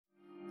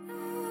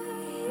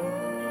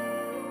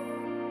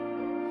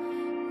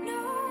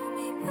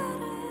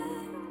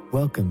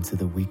Welcome to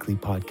the weekly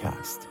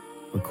podcast,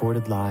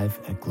 recorded live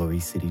at Glory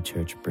City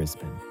Church,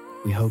 Brisbane.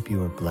 We hope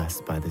you are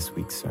blessed by this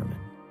week's sermon.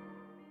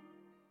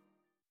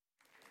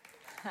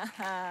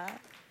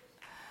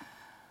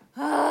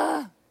 I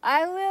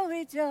will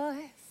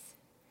rejoice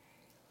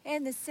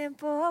in the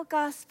simple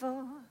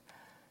gospel.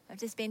 I've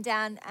just been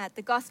down at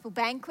the gospel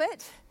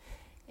banquet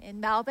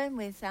in Melbourne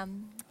with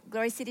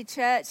Glory City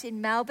Church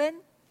in Melbourne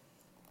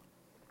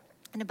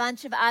and a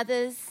bunch of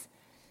others,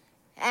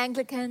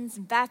 Anglicans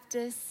and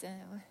Baptists,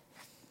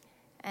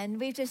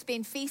 and we've just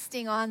been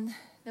feasting on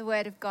the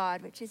Word of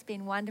God, which has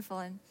been wonderful.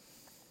 And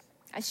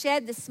I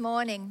shared this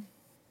morning,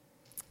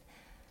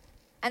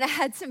 and I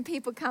had some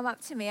people come up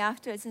to me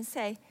afterwards and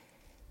say,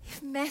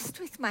 "You've messed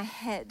with my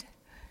head."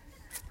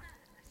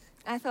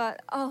 I thought,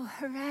 oh,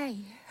 hooray.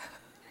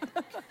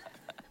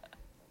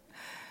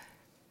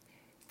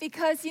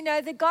 Because,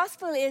 the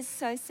gospel is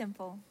so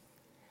simple.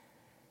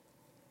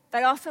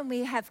 But often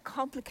we have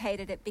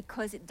complicated it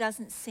because it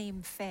doesn't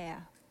seem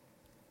fair.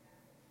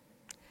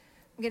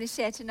 I'm going to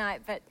share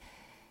tonight, but,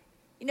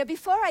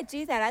 before I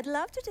do that, I'd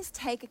love to just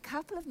take a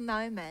couple of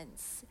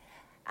moments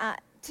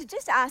to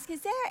just ask,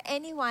 is there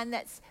anyone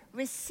that's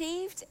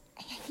received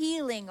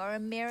healing or a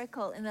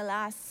miracle in the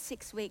last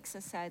 6 weeks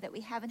or so that we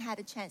haven't had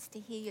a chance to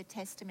hear your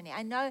testimony?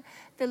 I know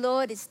the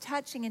Lord is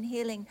touching and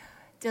healing,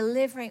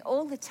 delivering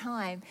all the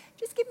time.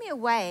 Just give me a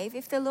wave.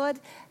 If the Lord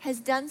has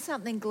done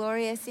something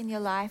glorious in your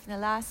life in the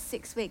last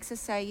 6 weeks or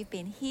so, you've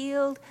been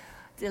healed,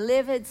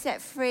 delivered,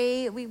 set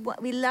free.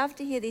 We love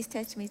to hear these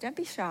testimonies. Don't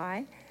be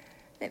shy.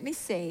 Let me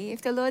see.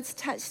 If the Lord's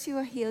touched you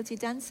or healed you,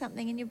 done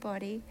something in your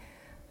body.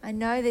 I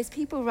know there's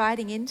people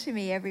writing into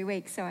me every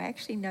week, so I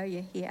actually know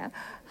you're here.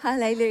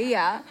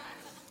 Hallelujah.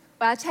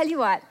 But I'll tell you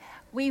what,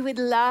 we would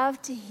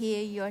love to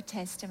hear your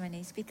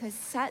testimonies because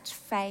such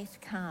faith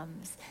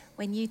comes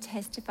when you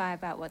testify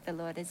about what the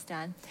Lord has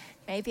done.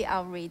 Maybe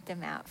I'll read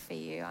them out for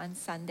you on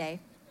Sunday.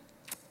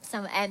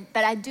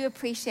 But I do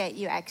appreciate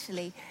you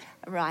actually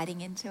writing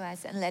into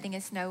us and letting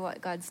us know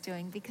what God's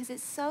doing, because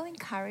it's so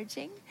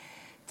encouraging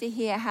to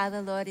hear how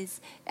the Lord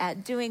is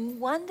doing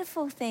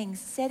wonderful things,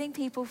 setting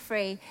people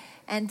free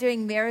and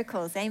doing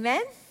miracles.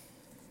 Amen?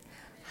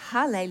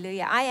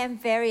 Hallelujah. I am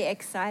very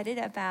excited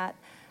about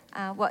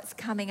what's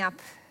coming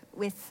up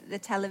with the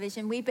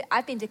television.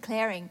 I've been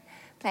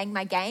playing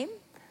my game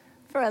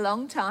for a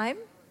long time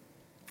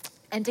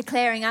and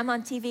declaring I'm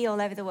on TV all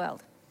over the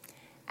world.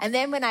 And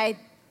then when I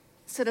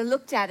sort of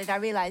looked at it, I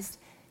realized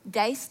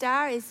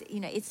Daystar is,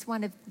 it's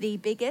one of the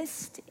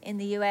biggest in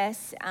the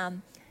US.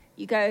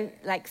 You go,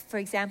 like, for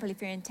example,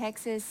 if you're in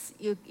Texas,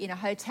 you're in a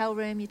hotel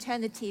room, you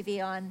turn the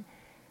TV on.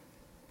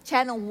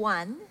 Channel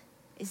 1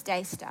 is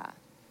Daystar.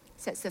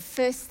 So it's the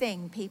first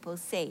thing people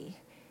see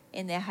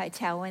in their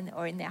hotel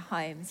or in their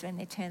homes when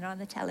they turn on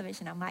the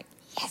television. I'm like,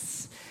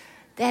 yes,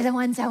 they're the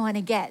ones I want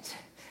to get.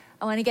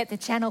 I want to get the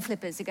channel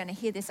flippers who are going to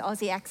hear this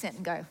Aussie accent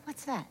and go,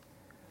 what's that?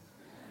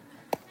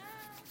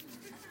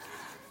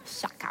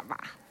 Shakaba.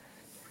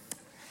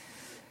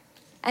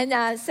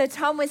 And so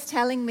Tom was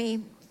telling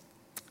me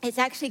it's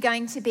actually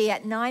going to be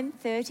at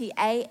 9:30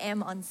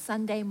 a.m. on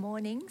Sunday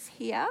mornings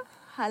here.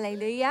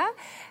 Hallelujah.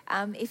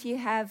 If you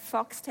have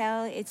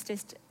Foxtel, it's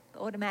just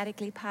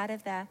automatically part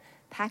of the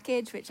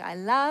package, which I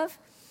love.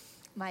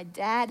 My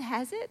dad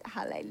has it.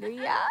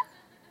 Hallelujah.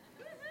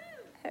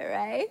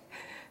 Hooray.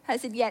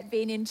 Hasn't yet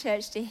been in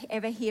church to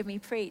ever hear me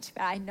preach,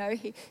 but I know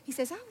he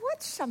says, I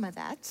watch some of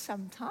that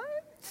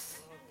sometimes.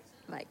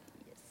 Like,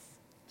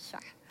 yes, sure.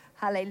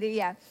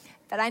 Hallelujah.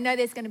 But I know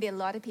there's going to be a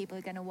lot of people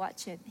who are going to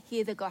watch it,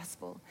 hear the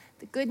gospel,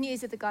 the good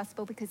news of the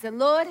gospel, because the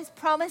Lord has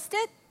promised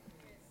it.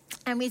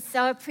 And we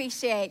so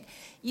appreciate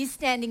you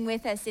standing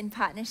with us in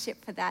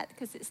partnership for that,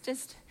 because it's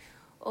just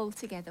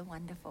altogether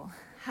wonderful.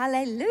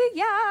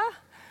 Hallelujah.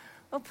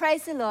 Well,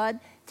 praise the Lord.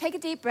 Take a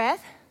deep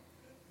breath.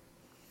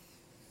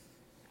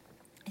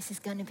 This is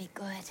going to be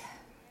good.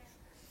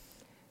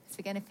 So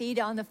we're going to feed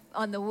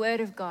on the Word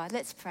of God.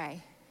 Let's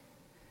pray.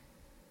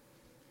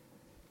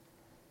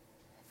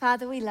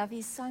 Father, we love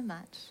you so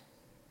much.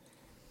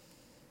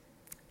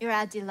 You're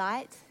our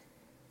delight.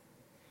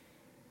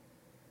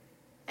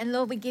 And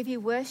Lord, we give you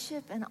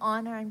worship and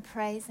honor and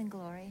praise and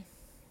glory.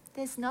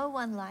 There's no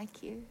one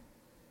like you.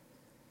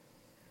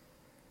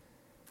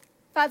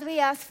 Father, we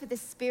ask for the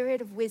spirit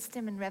of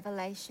wisdom and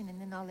revelation in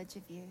the knowledge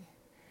of you.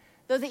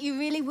 Lord, that you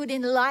really would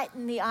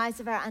enlighten the eyes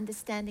of our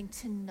understanding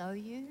to know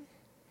you,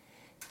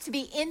 to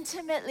be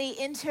intimately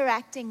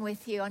interacting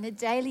with you on a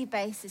daily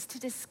basis, to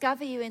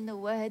discover you in the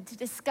Word, to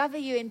discover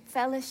you in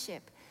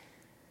fellowship.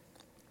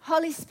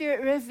 Holy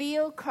Spirit,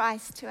 reveal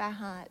Christ to our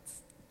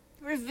hearts.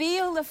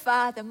 Reveal the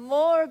Father,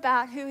 more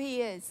about who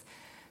he is,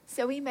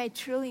 so we may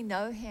truly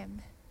know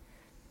him.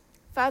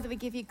 Father, we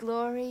give you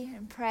glory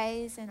and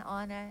praise and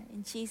honor.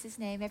 In Jesus'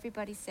 name,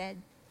 everybody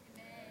said,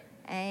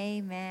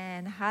 Amen.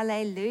 Amen.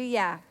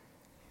 Hallelujah.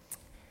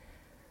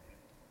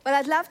 Well,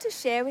 I'd love to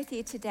share with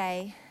you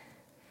today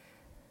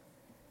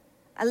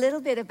a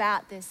little bit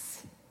about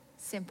this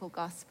simple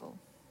gospel.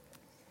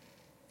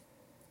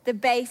 The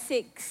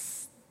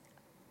basics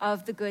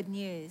of the good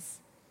news.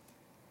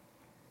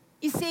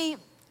 You see,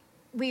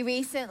 We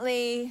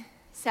recently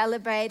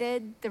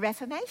celebrated the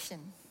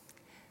Reformation.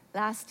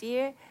 Last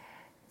year,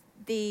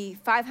 the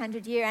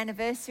 500-year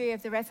anniversary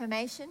of the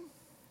Reformation.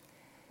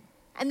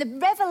 And the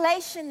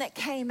revelation that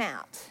came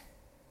out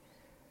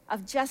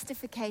of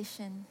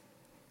justification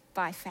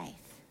by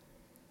faith.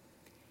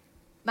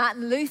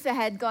 Martin Luther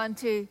had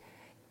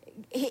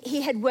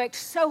he had worked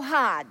so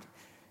hard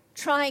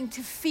trying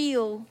to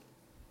feel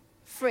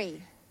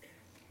free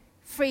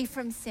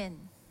from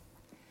sin.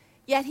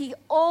 Yet he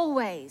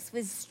always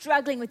was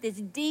struggling with this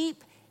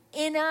deep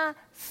inner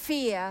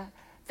fear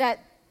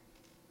that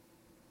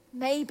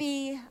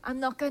maybe I'm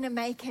not going to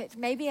make it.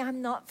 Maybe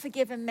I'm not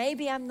forgiven.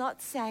 Maybe I'm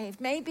not saved.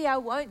 Maybe I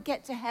won't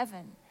get to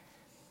heaven.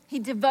 He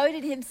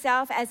devoted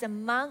himself as a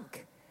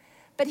monk,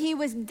 but he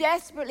was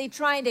desperately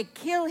trying to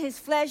kill his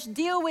flesh,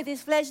 deal with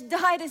his flesh,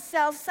 die to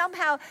self,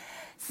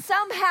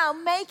 somehow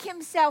make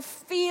himself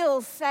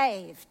feel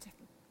saved.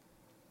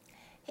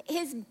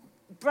 His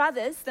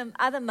brothers, the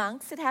other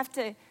monks, would have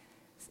to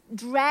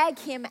drag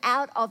him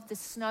out of the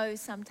snow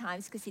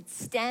sometimes because he'd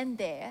stand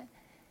there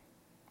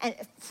and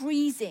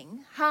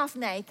freezing, half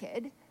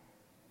naked,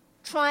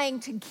 trying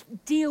to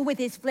deal with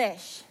his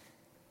flesh,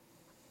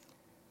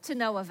 to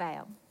no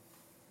avail.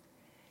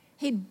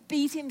 He'd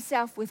beat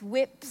himself with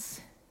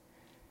whips,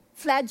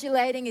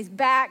 flagellating his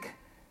back,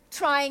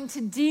 trying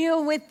to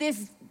deal with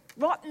this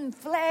rotten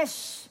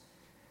flesh.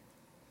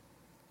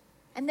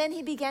 And then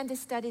he began to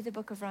study the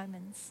book of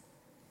Romans.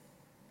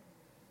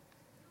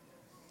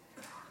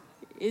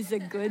 It's a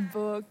good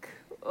book.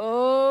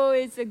 Oh,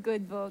 it's a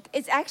good book.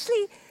 It's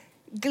actually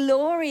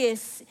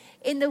glorious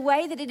in the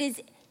way that it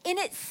is in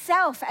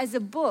itself as a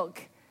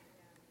book.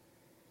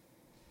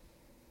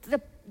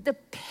 The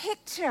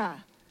picture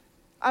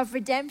of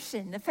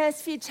redemption. The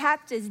first few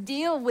chapters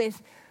deal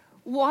with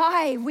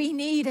why we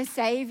need a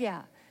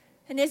savior.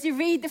 And as you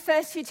read the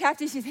first few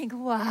chapters, you think,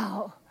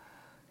 wow,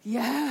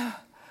 yeah,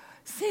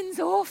 sin's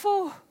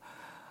awful.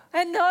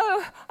 And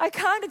no, I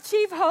can't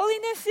achieve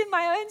holiness in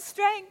my own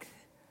strength.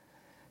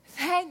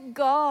 Thank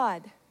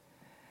God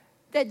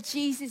that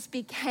Jesus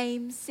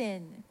became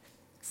sin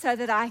so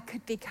that I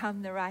could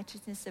become the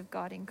righteousness of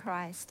God in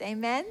Christ.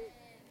 Amen?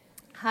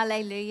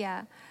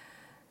 Hallelujah.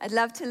 I'd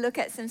love to look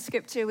at some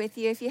scripture with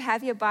you. If you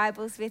have your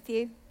Bibles with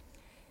you,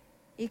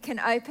 you can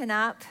open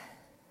up.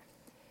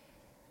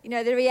 You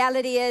know, the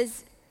reality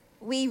is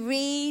we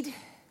read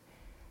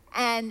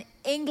an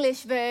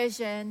English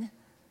version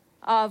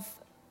of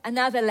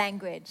another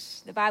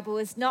language. The Bible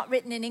was not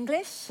written in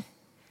English.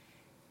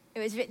 It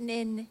was written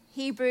in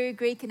Hebrew,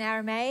 Greek, and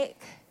Aramaic.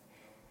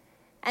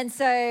 And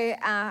so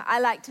I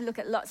like to look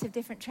at lots of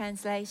different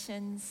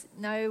translations.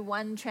 No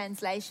one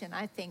translation,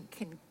 I think,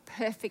 can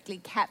perfectly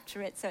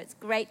capture it, so it's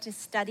great to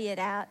study it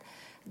out.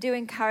 I do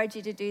encourage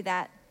you to do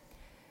that.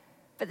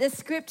 But the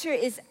scripture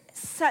is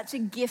such a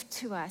gift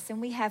to us, and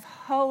we have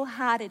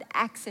wholehearted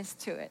access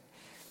to it.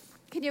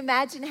 Can you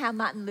imagine how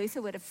Martin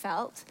Luther would have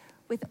felt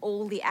with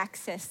all the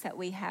access that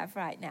we have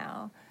right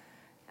now?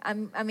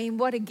 I mean,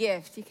 what a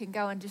gift. You can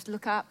go and just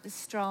look up the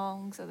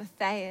Strongs or the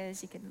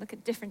Thayers. You can look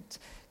at different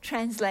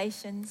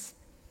translations.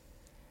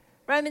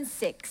 Romans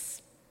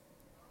 6.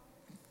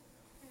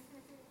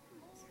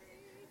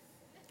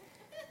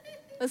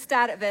 We'll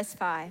start at verse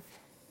 5.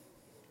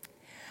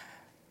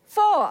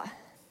 For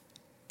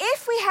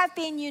if we have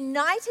been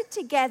united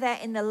together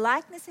in the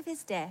likeness of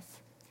his death,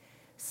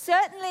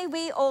 certainly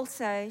we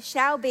also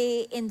shall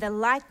be in the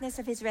likeness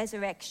of his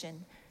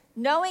resurrection,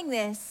 knowing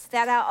this,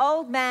 that our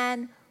old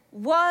man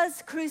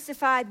was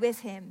crucified with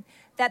him,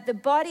 that the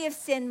body of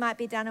sin might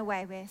be done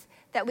away with,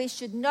 that we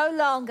should no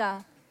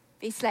longer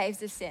be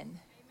slaves of sin.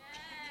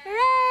 Amen.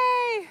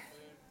 Hooray!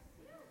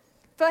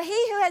 For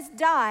he who has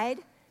died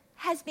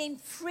has been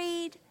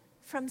freed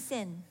from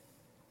sin.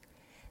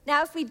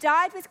 Now, if we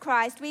died with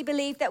Christ, we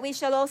believe that we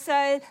shall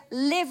also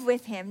live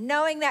with him,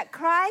 knowing that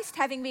Christ,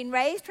 having been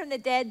raised from the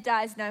dead,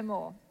 dies no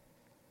more.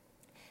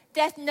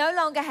 Death no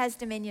longer has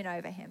dominion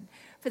over him.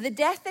 For the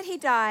death that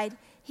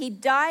he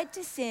died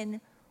to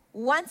sin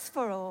once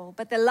for all,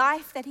 but the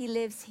life that he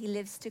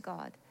lives to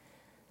God.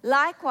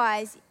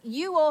 Likewise,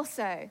 you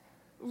also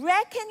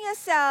reckon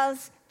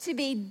yourselves to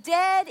be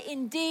dead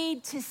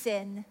indeed to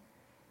sin,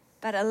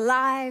 but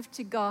alive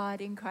to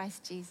God in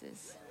Christ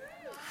Jesus.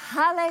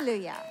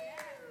 Hallelujah.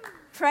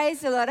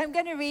 Praise the Lord. I'm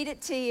going to read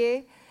it to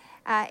you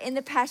in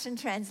the Passion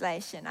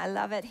Translation. I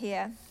love it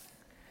here.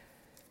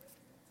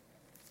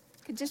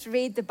 You could just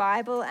read the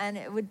Bible and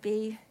it would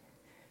be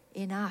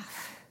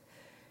enough.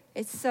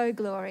 It's so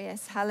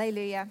glorious.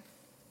 Hallelujah.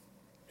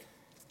 It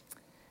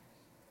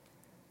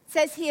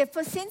says here,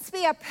 for since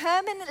we are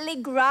permanently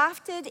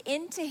grafted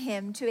into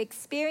him to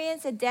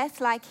experience a death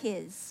like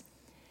his,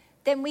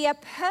 then we are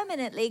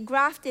permanently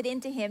grafted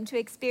into him to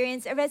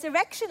experience a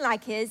resurrection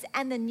like his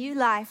and the new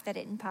life that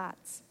it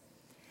imparts.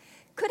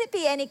 Could it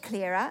be any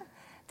clearer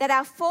that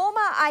our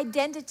former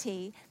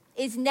identity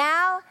is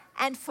now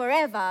and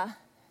forever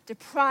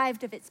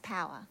deprived of its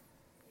power?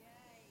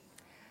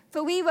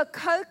 For we were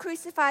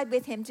co-crucified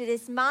with him to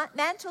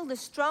dismantle the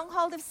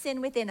stronghold of sin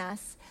within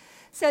us,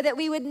 so that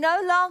we would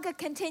no longer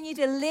continue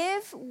to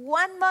live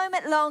one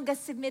moment longer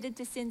submitted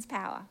to sin's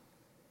power.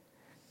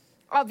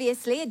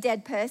 Obviously, a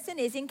dead person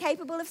is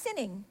incapable of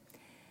sinning.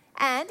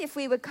 And if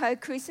we were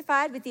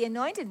co-crucified with the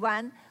Anointed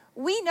One,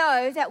 we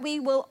know that we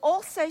will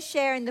also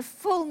share in the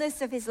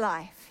fullness of his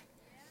life.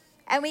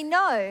 And we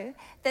know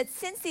that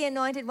since the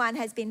Anointed One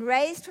has been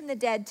raised from the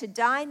dead to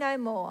die no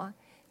more,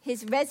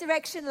 his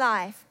resurrection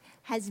life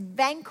has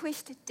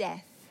vanquished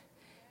death,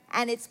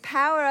 and its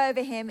power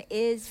over him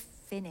is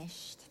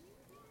finished.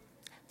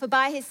 For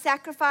by his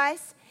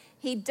sacrifice,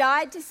 he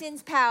died to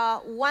sin's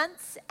power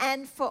once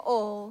and for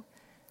all,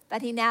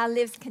 but he now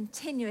lives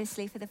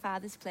continuously for the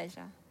Father's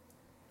pleasure.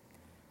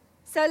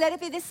 So let it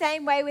be the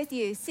same way with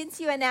you. Since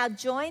you are now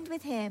joined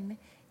with him,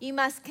 you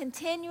must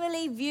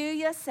continually view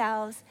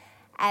yourselves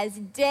as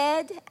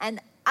dead and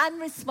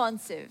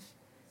unresponsive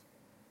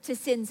to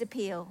sin's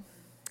appeal,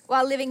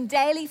 while living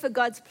daily for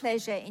God's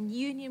pleasure in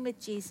union with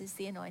Jesus,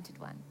 the Anointed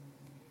One.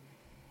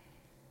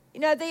 You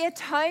know, the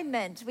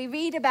atonement, we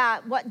read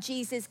about what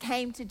Jesus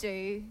came to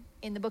do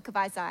in the book of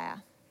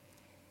Isaiah.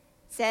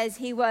 It says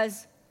he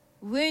was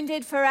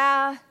wounded for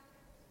our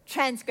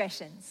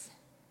transgressions.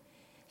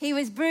 He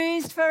was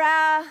bruised for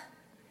our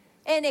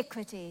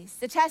iniquities.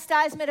 The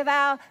chastisement of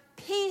our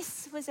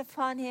peace was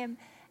upon him,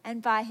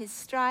 and by his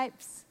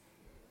stripes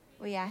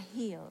we are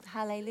healed.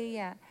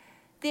 Hallelujah.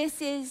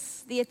 This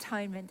is the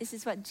atonement. This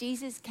is what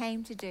Jesus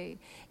came to do.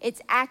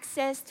 It's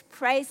accessed,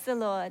 praise the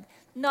Lord,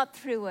 not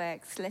through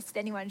works, lest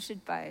anyone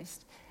should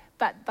boast,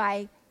 but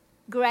by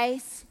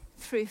grace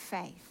through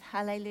faith.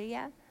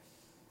 Hallelujah.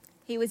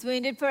 He was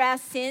wounded for our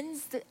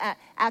sins,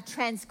 our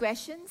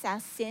transgressions, our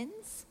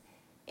sins.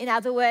 In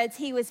other words,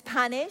 he was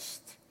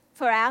punished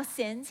for our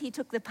sins. He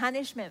took the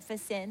punishment for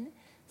sin,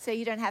 so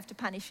you don't have to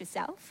punish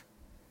yourself.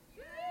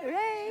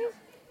 Hooray.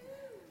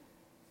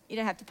 You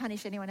don't have to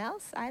punish anyone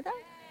else either.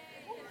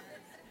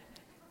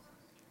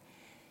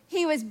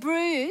 He was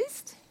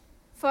bruised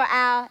for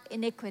our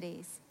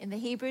iniquities. In the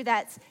Hebrew,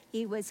 that's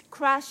he was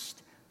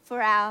crushed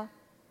for our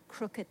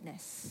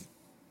crookedness.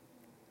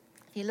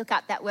 If you look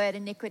up that word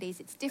iniquities,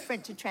 it's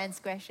different to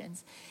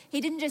transgressions.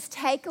 He didn't just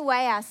take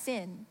away our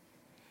sin.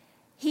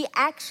 He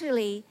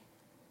actually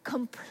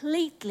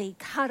completely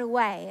cut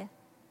away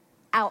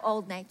our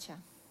old nature.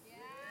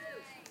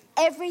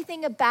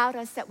 Everything about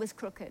us that was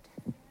crooked.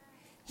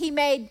 He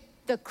made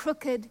the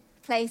crooked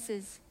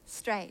places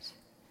straight.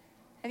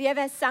 Have you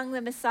ever sung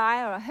the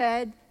Messiah or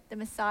heard the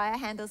Messiah,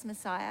 Handel's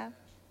Messiah?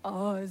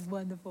 Oh, it was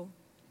wonderful.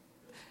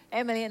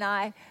 Emily and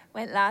I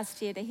went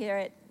last year to hear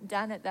it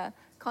done at the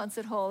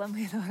concert hall, and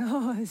we thought,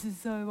 oh, this is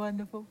so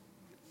wonderful.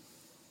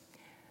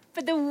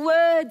 But the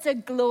words are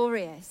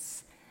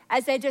glorious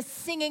as they're just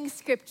singing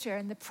scripture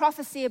and the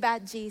prophecy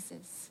about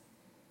Jesus.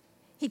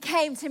 He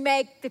came to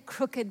make the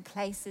crooked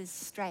places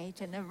straight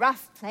and the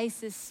rough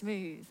places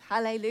smooth.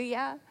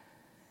 Hallelujah.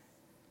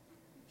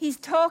 He's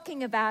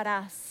talking about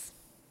us.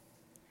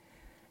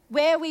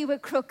 Where we were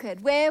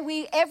crooked,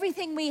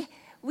 everything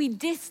we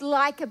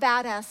dislike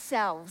about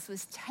ourselves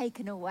was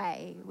taken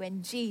away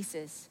when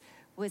Jesus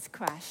was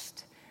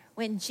crushed,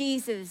 when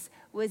Jesus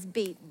was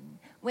beaten,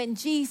 when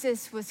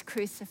Jesus was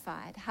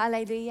crucified.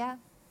 Hallelujah.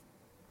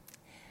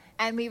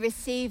 And we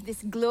receive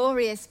this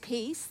glorious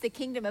peace. The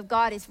kingdom of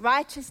God is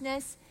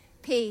righteousness,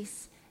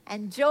 peace,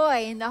 and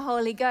joy in the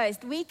Holy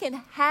Ghost. We can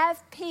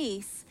have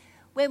peace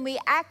when we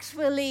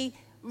actually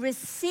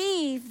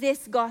receive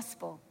this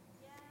gospel.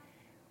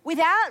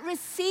 Without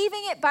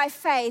receiving it by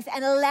faith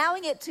and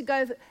allowing it to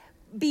go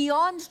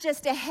beyond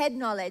just a head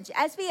knowledge,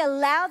 as we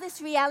allow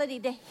this reality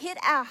to hit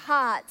our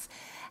hearts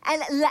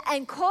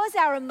and cause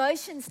our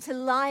emotions to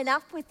line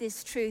up with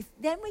this truth,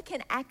 then we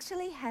can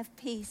actually have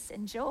peace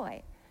and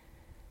joy.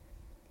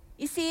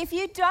 You see, if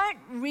you don't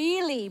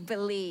really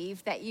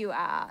believe that you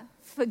are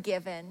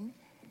forgiven,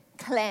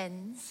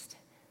 cleansed,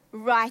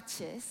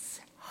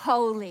 righteous,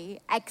 holy,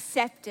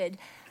 accepted,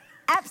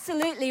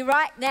 absolutely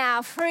right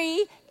now,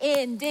 free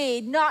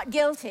indeed, not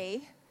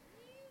guilty,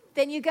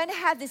 then you're going to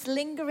have this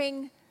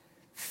lingering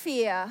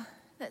fear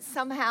that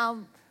somehow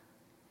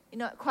you're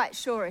not quite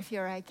sure if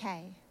you're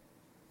okay.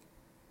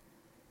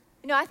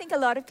 You know, I think a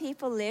lot of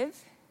people live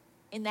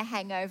in the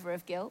hangover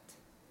of guilt.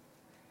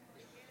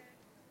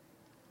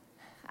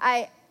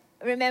 I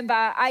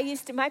remember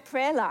my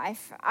prayer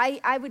life,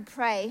 I would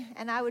pray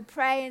and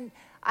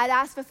I'd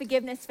ask for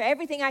forgiveness for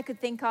everything I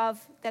could think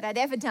of that I'd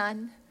ever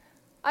done,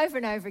 over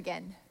and over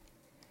again.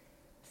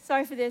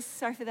 Sorry for this,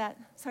 sorry for that,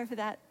 sorry for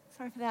that,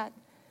 sorry for that.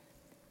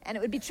 And it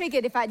would be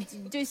triggered if I'd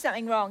do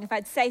something wrong. If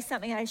I'd say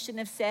something I shouldn't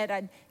have said,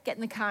 I'd get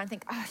in the car and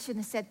think, oh, I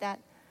shouldn't have said that.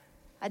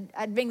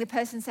 I'd ring the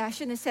person and say, I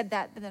shouldn't have said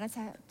that. But then I'd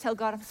tell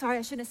God, I'm sorry,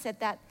 I shouldn't have said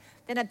that.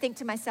 Then I'd think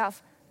to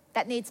myself,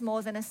 that needs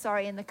more than a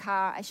sorry in the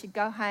car. I should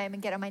go home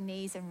and get on my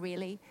knees and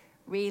really,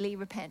 really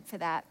repent for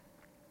that.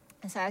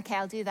 And say, okay,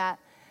 I'll do that.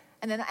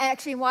 And then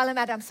actually, while I'm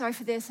at it, I'm sorry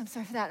for this, I'm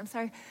sorry for that, I'm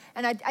sorry.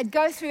 And I'd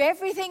go through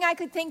everything I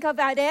could think of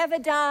I'd ever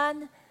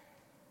done.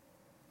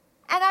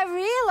 And I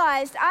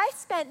realized I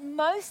spent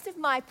most of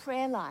my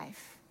prayer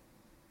life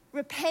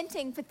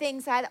repenting for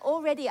things I'd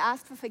already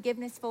asked for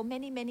forgiveness for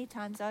many, many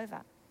times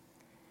over.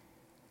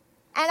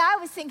 And I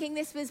was thinking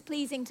this was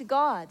pleasing to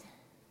God.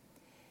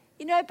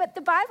 You know, but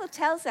the Bible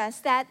tells us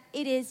that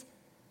it is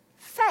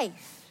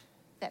faith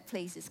that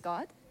pleases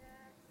God.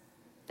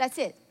 That's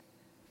it.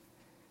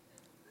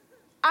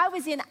 I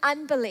was in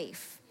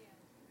unbelief,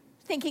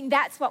 thinking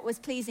that's what was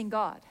pleasing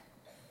God.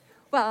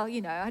 Well,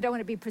 you know, I don't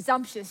want to be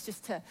presumptuous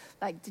just to,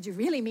 like, did you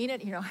really mean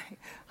it? You know,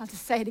 I'll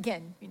just say it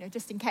again, you know,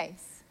 just in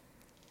case.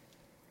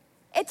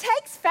 It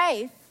takes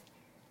faith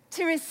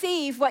to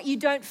receive what you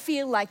don't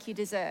feel like you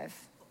deserve.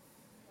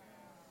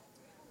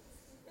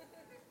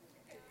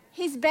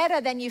 He's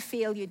better than you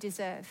feel you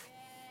deserve.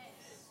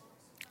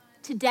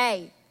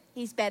 Today,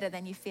 he's better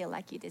than you feel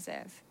like you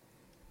deserve.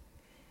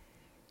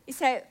 You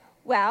say,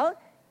 well,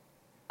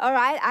 all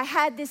right, I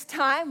had this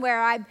time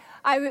where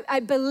I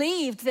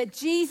believed that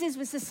Jesus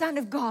was the Son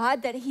of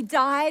God, that he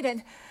died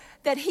and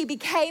that he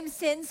became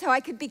sin so I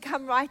could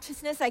become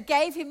righteousness. I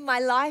gave him my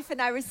life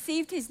and I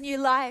received his new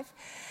life.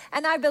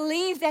 And I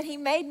believed that he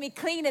made me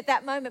clean at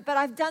that moment, but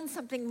I've done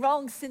something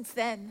wrong since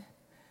then.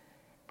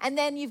 And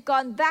then you've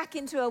gone back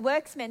into a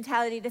works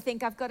mentality to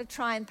think I've got to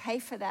try and pay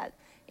for that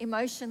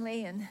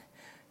emotionally and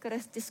got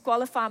to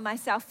disqualify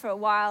myself for a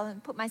while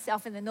and put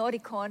myself in the naughty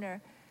corner,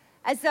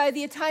 as though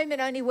the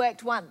atonement only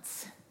worked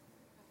once.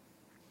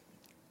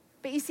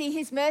 But you see,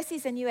 his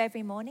mercies are new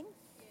every morning.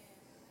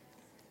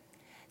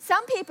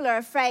 Some people are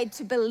afraid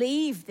to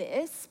believe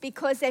this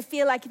because they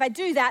feel like if I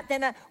do that,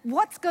 then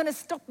what's going to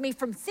stop me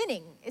from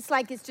sinning? It's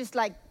just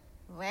like,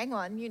 well, hang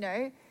on, you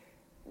know,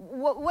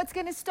 what's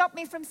going to stop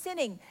me from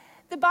sinning?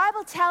 The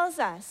Bible tells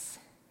us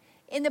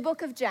in the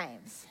book of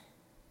James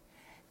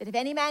that if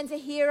any man's a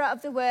hearer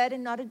of the word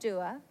and not a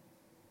doer,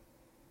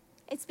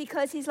 it's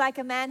because he's like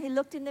a man who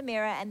looked in the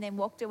mirror and then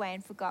walked away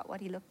and forgot what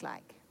he looked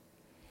like.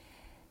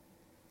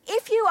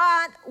 If you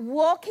aren't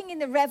walking in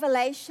the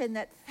revelation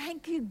that,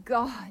 thank you,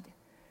 God,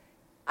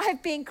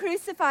 I've been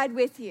crucified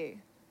with you.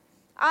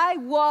 I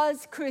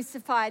was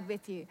crucified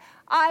with you.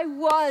 I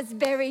was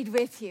buried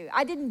with you.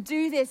 I didn't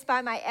do this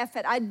by my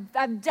effort.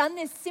 I've done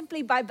this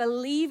simply by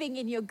believing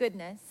in your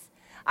goodness.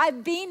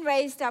 I've been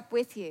raised up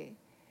with you.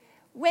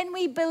 When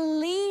we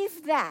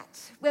believe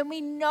that, when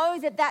we know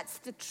that that's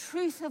the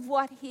truth of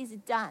what he's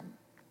done,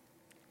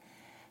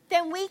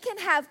 then we can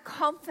have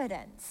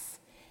confidence,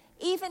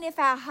 even if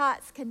our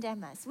hearts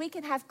condemn us. We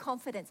can have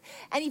confidence.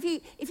 And if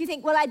you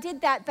think, well, I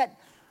did that, but,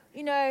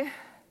 you know,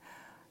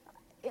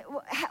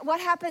 what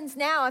happens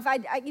now if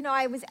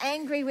I was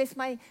angry with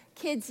my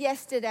kids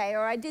yesterday,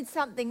 or I did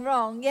something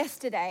wrong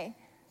yesterday?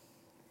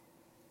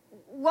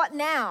 What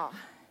now?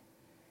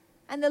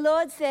 And the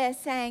Lord's there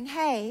saying,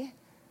 hey,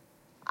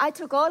 I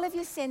took all of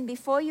your sin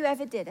before you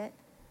ever did it.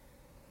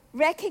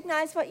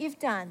 Recognize what you've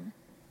done.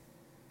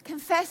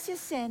 Confess your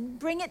sin.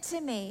 Bring it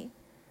to me.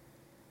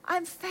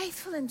 I'm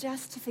faithful and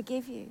just to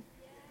forgive you,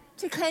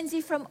 to cleanse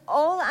you from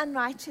all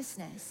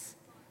unrighteousness,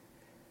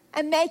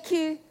 and make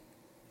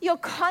your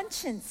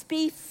conscience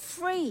be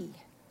free.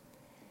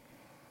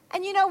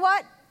 And you know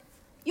what?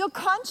 Your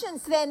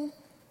conscience then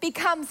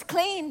becomes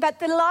clean, but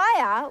the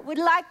liar would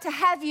like to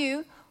have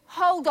you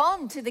hold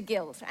on to the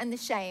guilt and the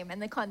shame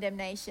and the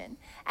condemnation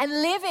and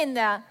live in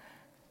the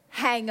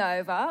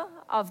hangover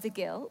of the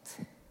guilt,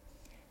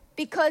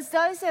 because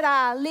those that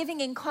are living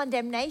in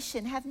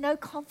condemnation have no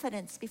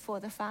confidence before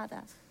the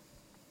Father.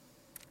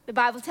 The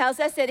Bible tells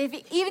us that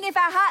even if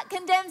our heart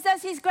condemns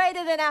us, he's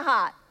greater than our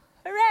heart.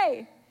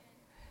 Hooray!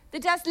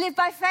 That just live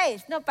by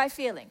faith, not by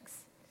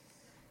feelings.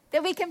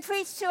 That we can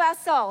preach to our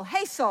soul,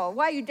 hey soul,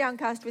 why are you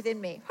downcast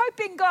within me? Hope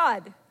in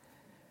God.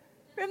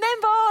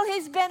 Remember all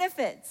his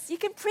benefits. You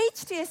can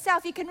preach to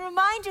yourself. You can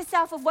remind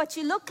yourself of what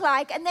you look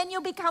like, and then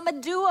you'll become a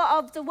doer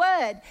of the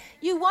word.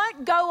 You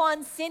won't go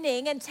on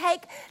sinning and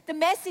take the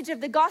message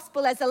of the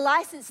gospel as a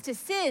license to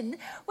sin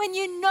when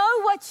you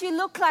know what you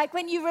look like,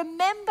 when you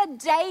remember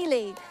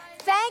daily.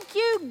 Thank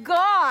you,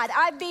 God,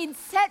 I've been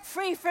set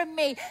free from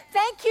me.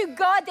 Thank you,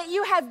 God, that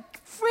you have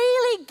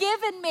freely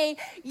given me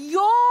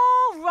your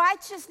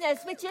righteousness,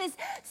 which is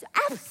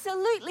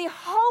absolutely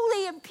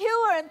holy and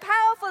pure and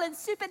powerful and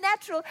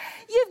supernatural.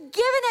 You've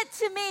given it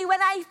to me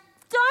when I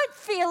don't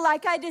feel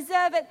like I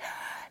deserve it.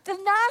 The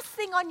last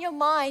thing on your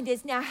mind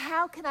is, now,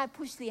 how can I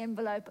push the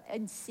envelope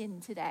and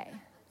sin today?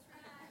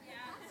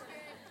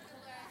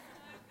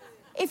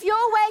 If you're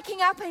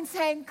waking up and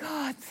saying,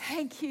 God,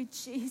 thank you,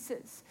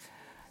 Jesus.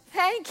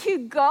 Thank you,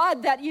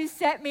 God, that you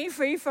set me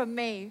free from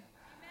me.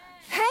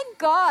 Thank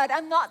God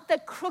I'm not the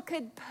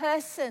crooked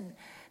person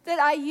that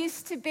I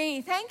used to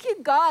be. Thank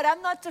you, God,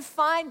 I'm not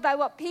defined by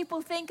what people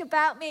think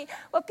about me,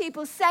 what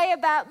people say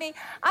about me.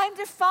 I'm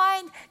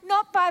defined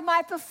not by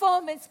my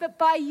performance, but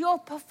by your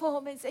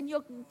performance and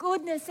your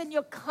goodness and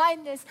your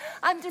kindness.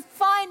 I'm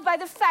defined by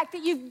the fact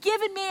that you've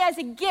given me as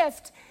a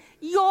gift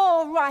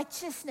your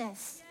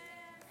righteousness.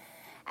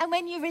 And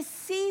when you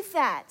receive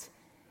that,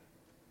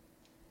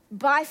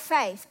 by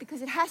faith,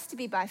 because it has to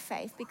be by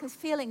faith, because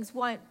feelings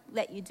won't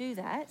let you do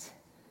that.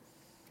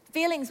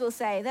 Feelings will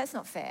say, that's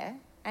not fair.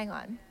 Hang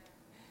on.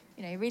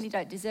 You really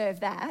don't deserve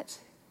that.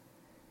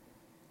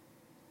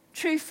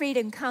 True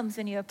freedom comes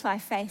when you apply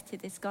faith to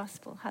this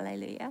gospel.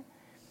 Hallelujah.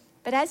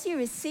 But as you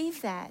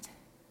receive that,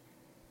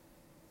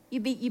 you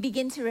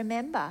begin to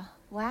remember,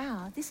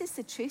 wow, this is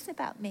the truth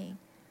about me.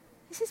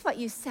 This is what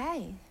you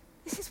say.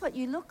 This is what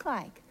you look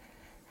like.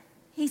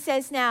 He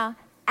says now,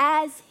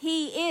 as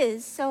he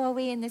is, so are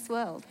we in this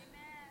world.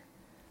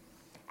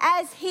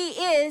 As he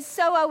is,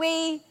 so are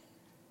we.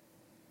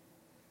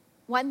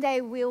 One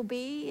day we'll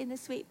be in the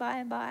sweet by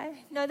and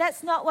by. No,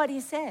 that's not what he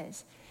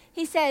says.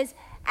 He says,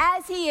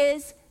 as he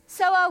is,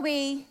 so are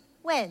we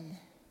when?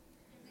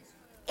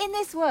 In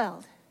this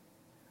world.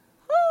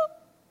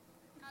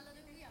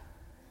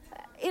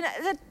 You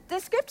know, the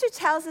scripture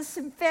tells us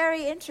some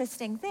very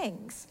interesting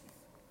things.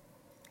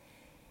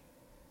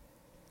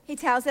 He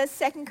tells us,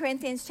 2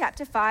 Corinthians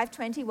chapter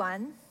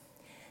 5:21,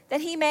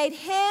 that he made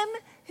him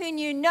who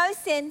knew no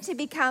sin to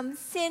become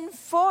sin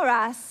for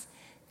us,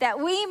 that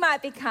we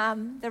might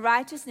become the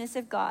righteousness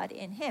of God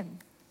in him.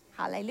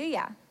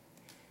 Hallelujah.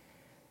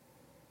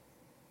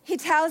 He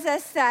tells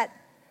us that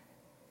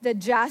the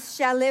just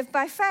shall live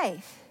by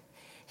faith.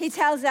 He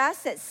tells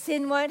us that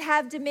sin won't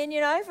have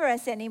dominion over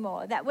us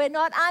anymore, that we're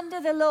not under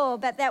the law,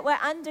 but that we're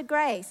under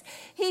grace.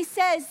 He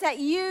says that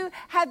you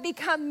have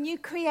become new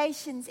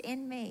creations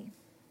in me.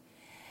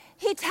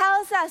 He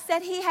tells us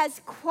that he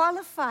has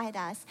qualified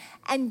us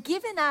and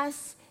given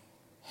us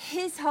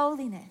his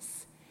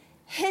holiness,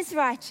 his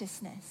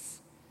righteousness.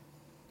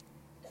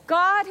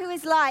 God, who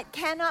is light,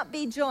 cannot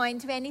be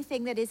joined to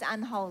anything that is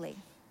unholy.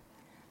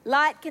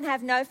 Light can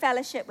have no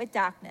fellowship with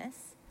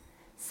darkness.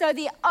 So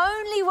the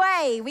only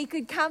way we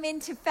could come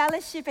into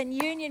fellowship and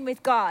union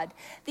with God,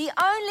 the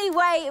only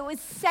way it was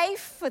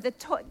safe for the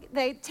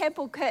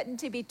temple curtain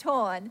to be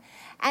torn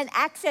and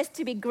access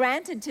to be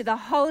granted to the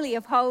Holy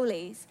of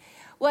Holies,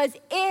 was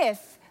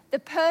if the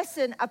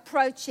person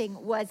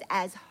approaching was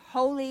as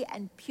holy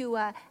and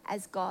pure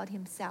as God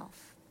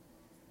himself.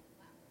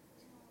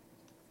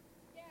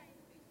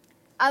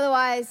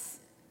 Otherwise,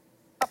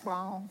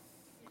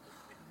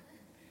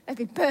 they'd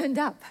be burned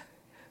up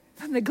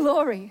from the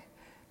glory.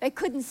 They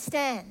couldn't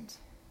stand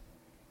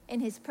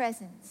in his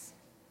presence.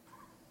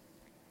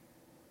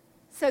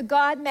 So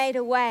God made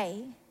a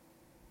way,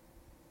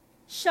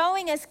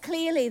 showing us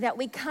clearly that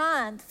we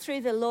can't,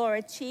 through the law,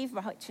 achieve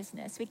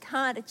righteousness. We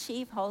can't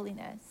achieve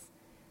holiness.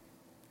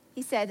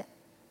 He said,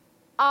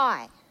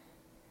 I'm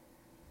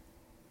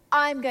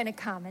going to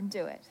come and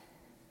do it.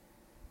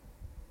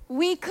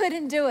 We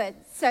couldn't do it,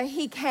 so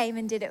he came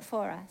and did it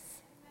for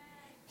us.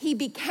 He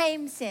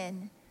became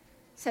sin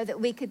so that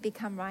we could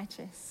become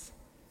righteous.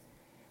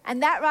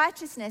 And that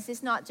righteousness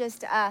is not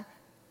just a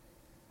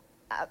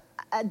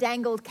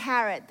dangled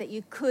carrot that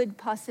you could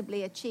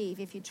possibly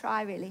achieve if you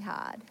try really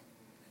hard.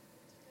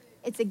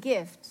 It's a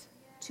gift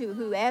to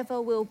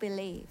whoever will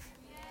believe.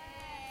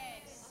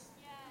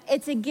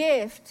 It's a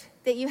gift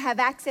that you have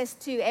access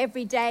to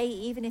every day,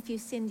 even if you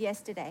sinned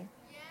yesterday.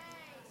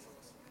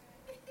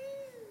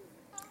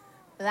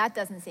 Well, that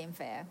doesn't seem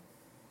fair.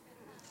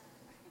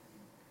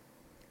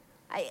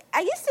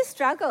 I used to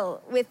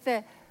struggle with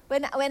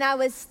when I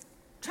was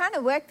trying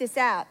to work this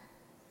out.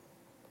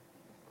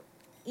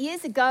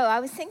 Years ago, I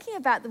was thinking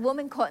about the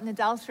woman caught in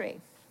adultery,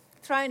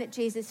 thrown at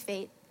Jesus'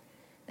 feet.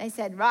 They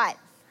said, right,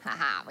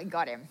 we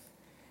got him.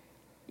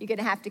 You're going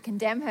to have to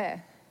condemn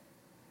her.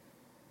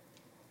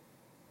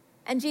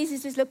 And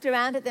Jesus just looked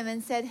around at them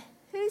and said,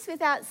 who's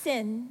without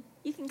sin?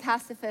 You can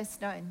cast the first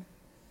stone.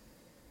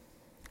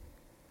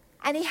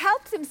 And he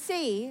helped them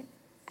see,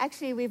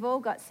 actually, we've all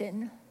got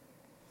sin.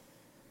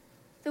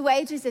 The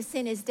wages of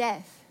sin is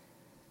death.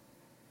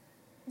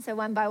 And so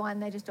one by one,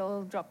 they just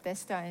all dropped their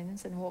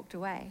stones and walked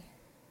away.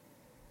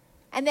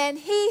 And then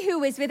he who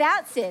was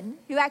without sin,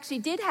 who actually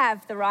did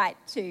have the right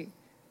to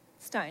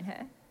stone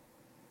her,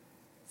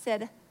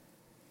 said,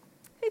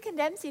 who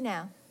condemns you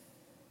now?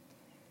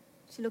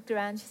 She looked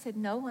around, she said,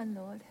 no one,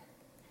 Lord.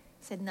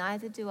 He said,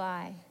 neither do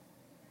I.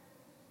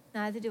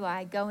 Neither do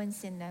I. Go and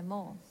sin no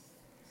more.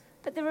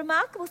 But the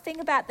remarkable thing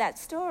about that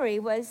story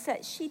was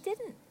that she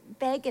didn't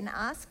beg and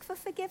ask for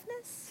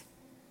forgiveness.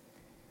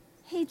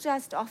 He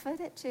just offered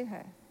it to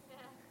her.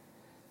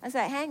 I was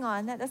like, hang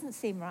on, that doesn't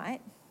seem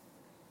right.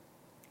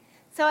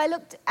 So I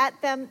looked at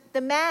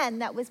the man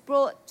that was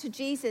brought to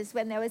Jesus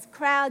when there was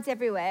crowds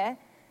everywhere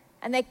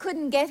and they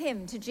couldn't get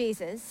him to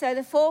Jesus. So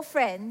the 4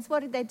 friends, what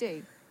did they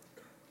do?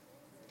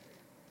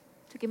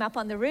 Took him up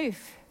on the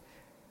roof,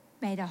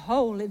 made a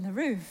hole in the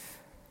roof,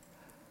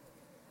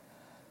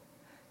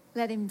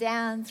 let him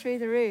down through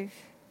the roof.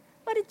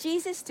 What did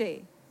Jesus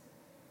do?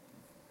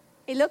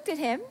 He looked at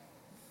him.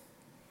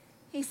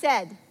 He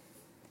said,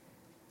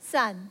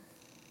 son,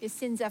 your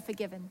sins are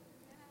forgiven.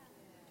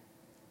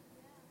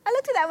 I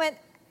looked at that and went,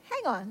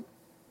 hang on.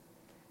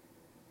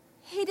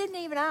 He didn't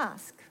even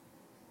ask.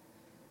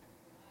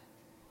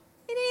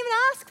 He didn't even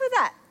ask for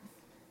that.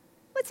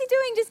 What's he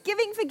doing just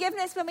giving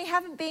forgiveness when we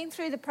haven't been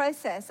through the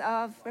process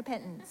of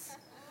repentance?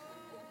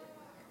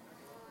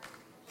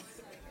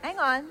 Hang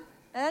on.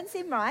 That doesn't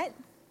seem right.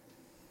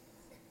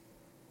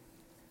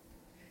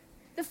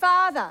 The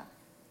father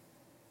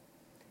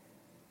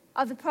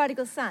of the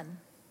prodigal son.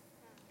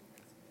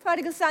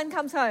 Prodigal son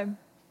comes home.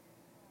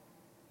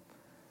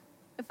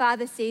 The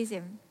father sees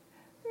him,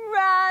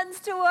 runs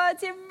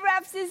towards him,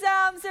 wraps his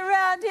arms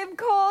around him,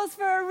 calls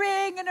for a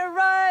ring and a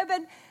robe.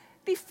 And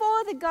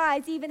before the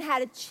guys even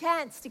had a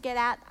chance to get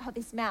out of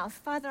his mouth,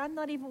 Father, I'm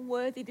not even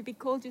worthy to be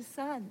called your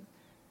son.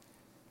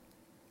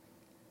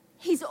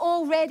 He's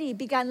already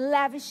begun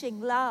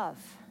lavishing love.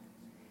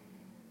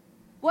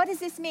 What does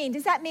this mean?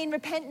 Does that mean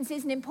repentance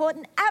isn't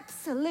important?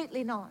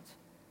 Absolutely not.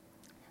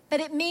 But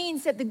it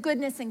means that the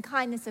goodness and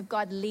kindness of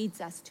God leads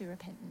us to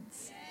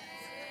repentance.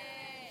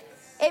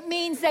 It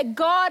means that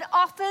God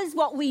offers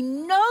what we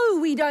know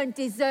we don't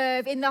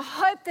deserve in the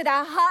hope that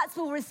our hearts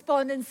will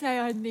respond and say,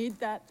 I need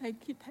that.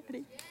 Thank you,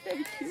 Daddy.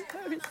 Thank you.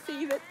 I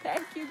receive it.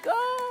 Thank you,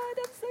 God.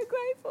 I'm so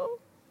grateful.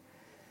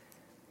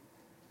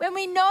 When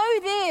we know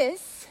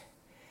this,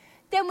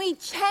 then we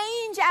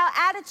change our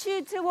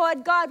attitude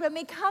toward God when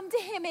we come to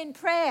him in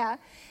prayer.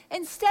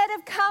 Instead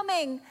of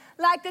coming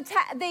like the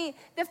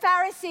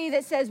Pharisee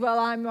that says, well,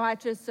 I'm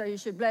righteous, so you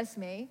should bless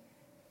me.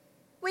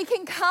 We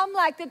can come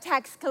like the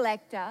tax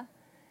collector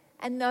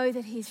and know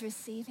that he's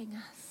receiving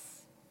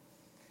us.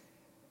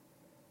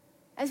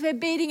 As we're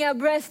beating our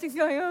breast and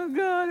going,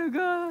 oh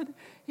God,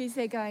 he's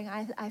there going,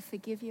 I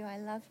forgive you, I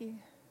love you.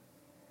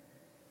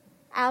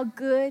 Our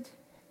good,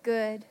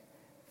 good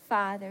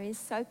Father is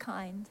so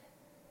kind.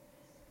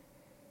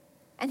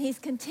 And he's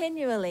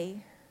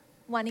continually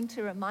wanting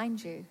to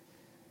remind you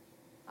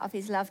of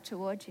his love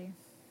toward you.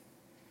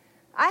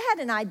 I had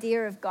an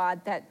idea of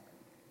God that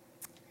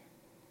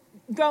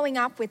growing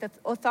up with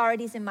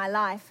authorities in my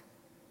life,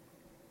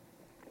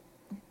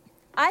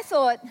 I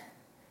thought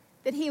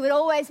that he would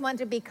always want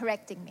to be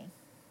correcting me.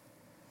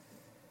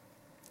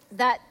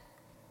 That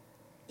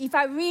if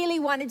I really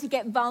wanted to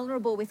get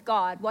vulnerable with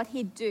God, what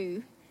he'd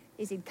do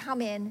is he'd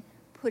come in,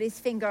 put his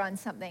finger on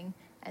something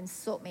and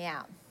sort me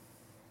out.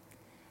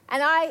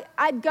 And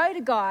I'd go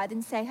to God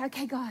and say,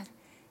 okay, God,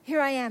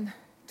 here I am.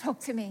 Talk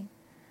to me.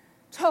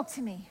 Talk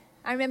to me.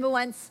 I remember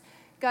once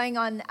going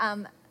on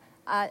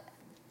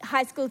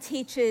high school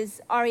teachers'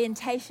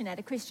 orientation at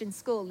a Christian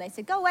school. They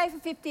said, go away for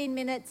 15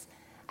 minutes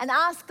and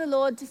ask the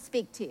Lord to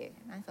speak to you.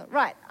 And I thought,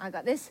 right, I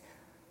got this.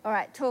 All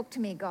right, talk to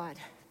me, God.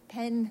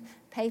 Pen,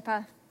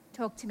 paper,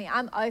 talk to me.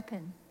 I'm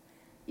open.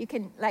 You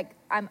can,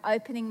 I'm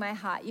opening my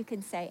heart. You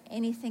can say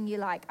anything you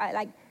like.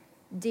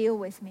 Deal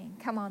with me.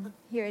 Come on,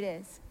 here it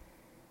is.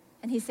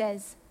 And he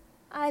says,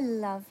 I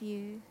love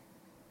you.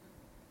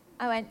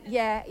 I went,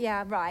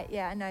 yeah, right,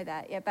 yeah, I know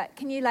that. Yeah, but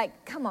can you,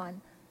 come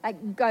on,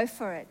 go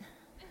for it.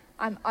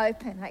 I'm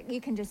open.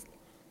 You can just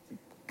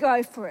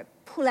go for it.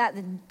 Pull out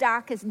the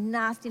darkest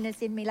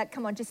nastiness in me.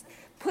 Come on, just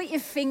put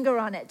your finger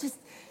on it. Just,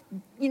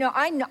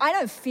 I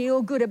don't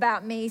feel good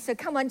about me, so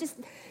come on, just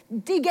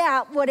dig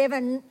out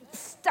whatever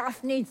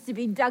stuff needs to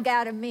be dug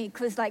out of me,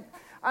 because,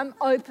 I'm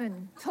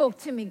open. Talk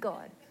to me,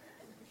 God.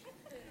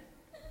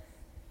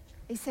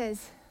 He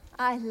says,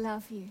 I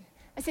love you.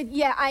 I said,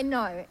 yeah, I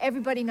know.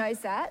 Everybody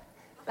knows that.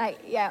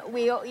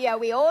 We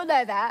all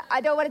know that.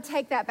 I don't want to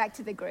take that back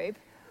to the group.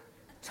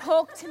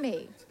 Talk to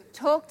me.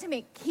 Talk to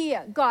me.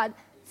 Here, God,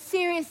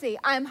 seriously,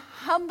 I'm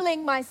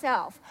humbling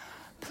myself.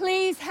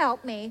 Please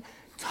help me.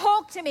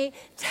 Talk to me.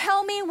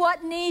 Tell me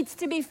what needs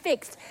to be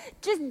fixed.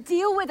 Just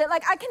deal with it.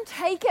 I can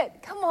take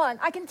it. Come on,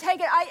 I can take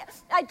it.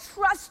 I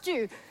trust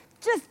you.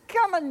 Just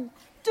come and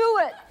do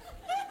it.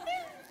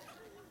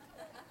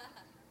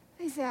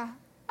 He said,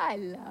 I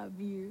love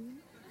you.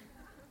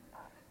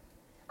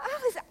 I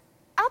was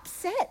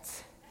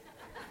upset.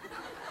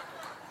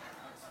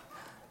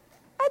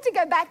 I had to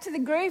go back to the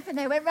group and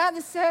they went round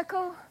the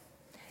circle.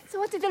 So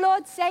what did the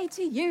Lord say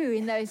to you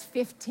in those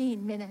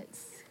 15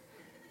 minutes?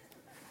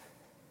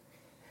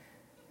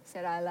 He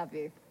said, I love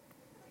you.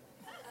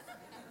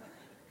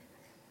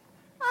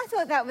 I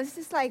thought that was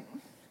just a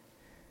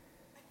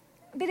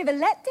bit of a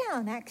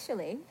letdown,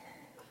 actually.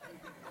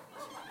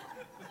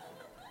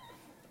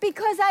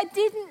 Because I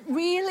didn't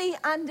really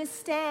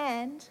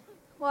understand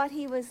what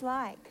he was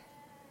like.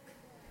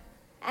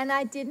 And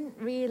I didn't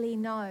really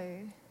know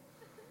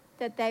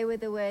that they were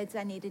the words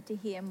I needed to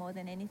hear more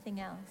than anything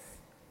else.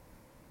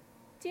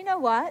 Do you know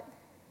what?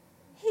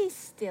 He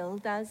still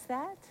does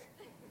that.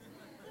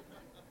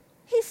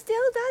 He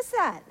still does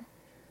that.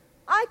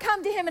 I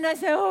come to him and I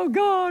say, oh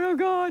God,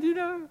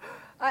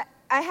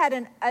 I had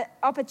an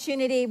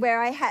opportunity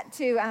where I had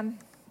to,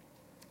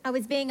 I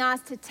was being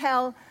asked to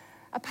tell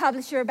a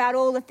publisher about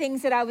all the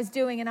things that I was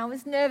doing, and I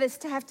was nervous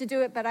to have to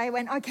do it, but I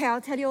went, okay,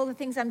 I'll tell you all the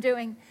things I'm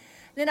doing.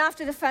 Then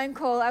after the phone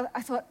call,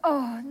 I thought,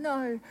 oh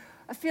no,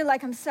 I feel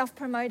like I'm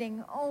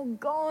self-promoting. Oh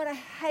God, I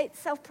hate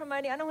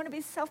self-promoting. I don't want to be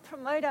a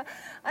self-promoter.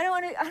 I don't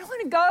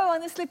want to go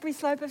on the slippery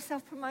slope of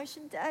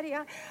self-promotion, Daddy.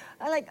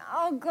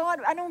 Oh God,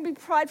 I don't want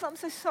to be prideful. I'm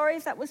so sorry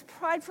if that was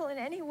prideful in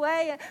any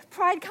way.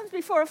 Pride comes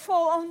before a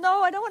fall. Oh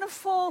no, I don't want to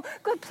fall.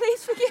 God,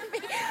 please forgive me.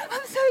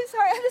 I'm so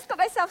sorry. I just got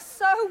myself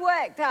so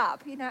worked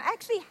up. I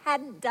actually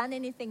hadn't done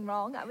anything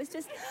wrong. I was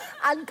just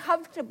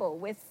uncomfortable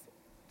with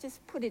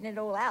just putting it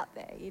all out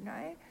there,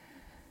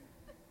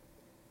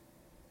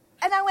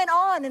 And I went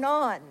on and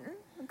on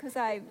because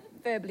I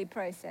verbally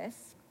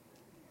process.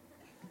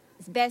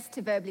 It's best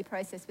to verbally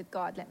process with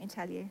God, let me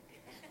tell you.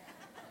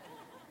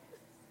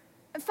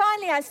 And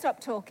finally, I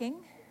stopped talking,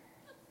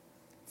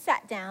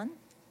 sat down,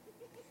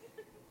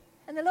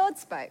 and the Lord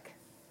spoke.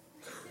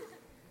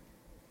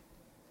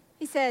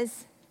 He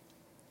says,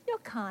 "You're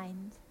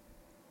kind."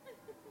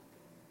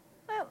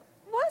 Well,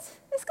 what?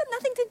 It's got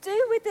nothing to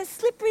do with the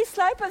slippery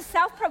slope of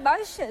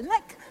self-promotion.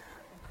 Like,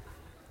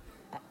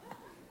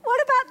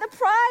 what about the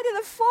pride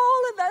and the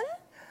fall and the...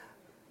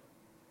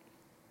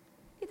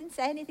 He didn't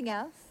say anything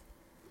else.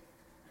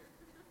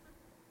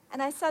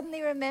 And I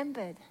suddenly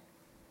remembered,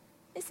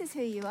 this is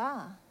who you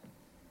are.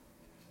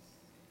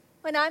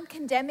 When I'm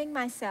condemning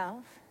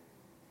myself,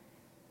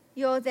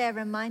 you're there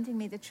reminding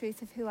me the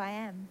truth of who I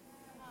am.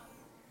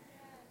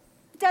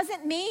 It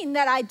doesn't mean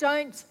that I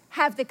don't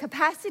have the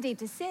capacity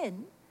to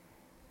sin.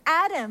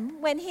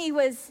 Adam, when he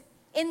was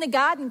in the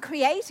garden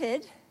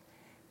created,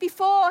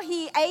 before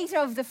he ate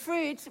of the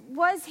fruit,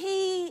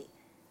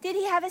 did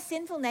he have a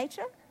sinful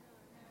nature?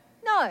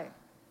 No.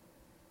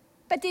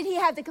 But did he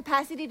have the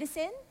capacity to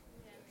sin?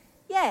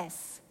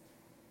 Yes.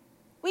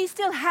 We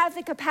still have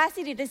the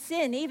capacity to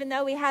sin, even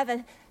though we have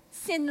a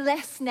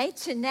sinless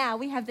nature now.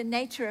 We have the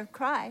nature of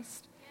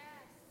Christ.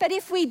 But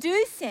if we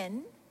do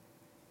sin,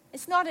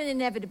 it's not an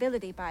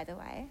inevitability, by the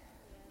way.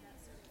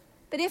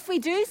 But if we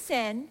do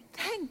sin,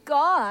 thank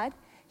God,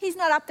 he's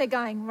not up there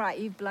going, right,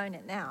 you've blown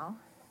it now.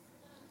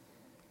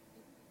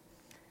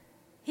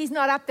 He's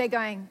not up there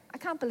going, I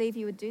can't believe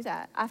you would do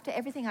that after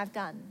everything I've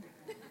done.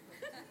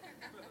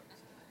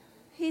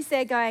 He's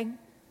there going,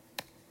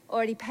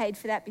 already paid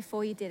for that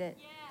before you did it.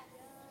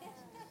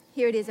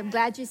 Here it is. I'm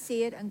glad you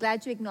see it. I'm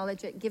glad you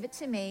acknowledge it. Give it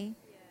to me.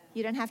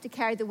 You don't have to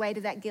carry the weight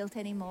of that guilt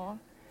anymore.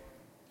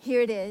 Here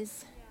it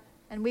is.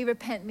 And we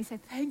repent and we say,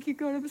 thank you,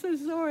 God, I'm so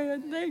sorry.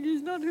 And thank you,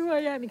 it's not who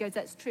I am. He goes,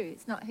 that's true.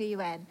 It's not who you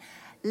are.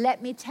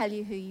 Let me tell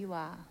you who you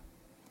are.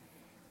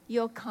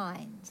 You're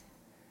kind.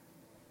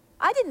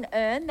 I didn't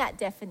earn that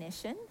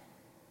definition.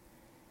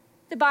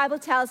 The Bible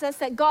tells us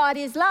that God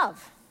is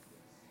love.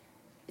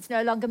 It's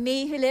no longer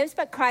me who lives,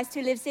 but Christ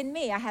who lives in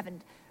me. I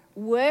haven't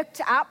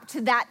worked up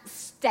to that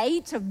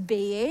state of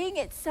being.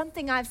 It's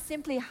something I've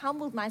simply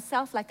humbled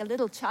myself like a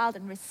little child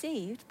and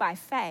received by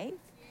faith.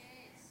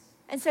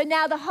 And so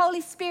now the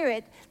Holy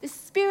Spirit, the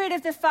Spirit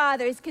of the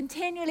Father, is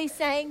continually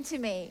saying to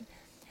me,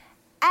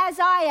 as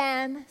I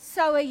am,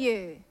 so are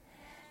you.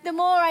 The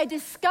more I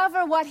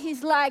discover what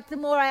he's like, the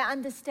more I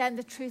understand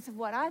the truth of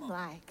what I'm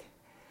like.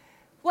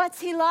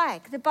 What's he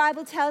like? The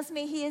Bible tells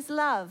me he is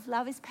love.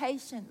 Love is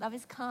patient. Love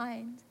is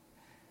kind.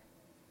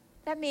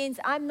 That means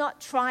I'm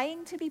not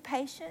trying to be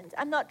patient.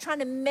 I'm not trying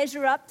to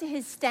measure up to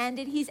his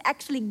standard. He's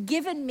actually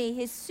given me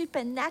his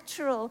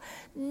supernatural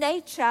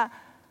nature.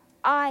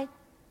 I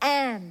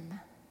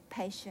am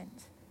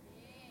patient.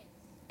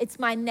 It's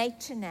my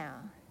nature now.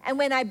 And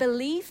when I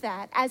believe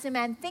that, as a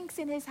man thinks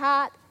in his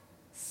heart,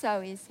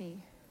 so is he.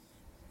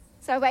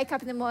 So I wake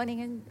up in the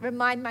morning and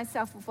remind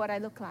myself of what I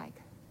look like.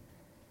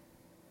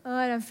 Oh,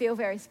 I don't feel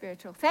very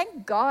spiritual.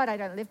 Thank God I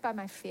don't live by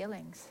my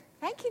feelings.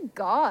 Thank you,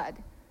 God.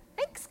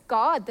 Thanks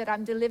God that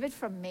I'm delivered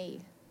from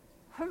me.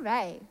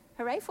 Hooray.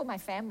 Hooray for my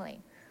family.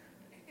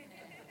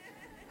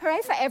 Hooray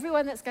for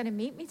everyone that's going to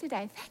meet me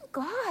today. Thank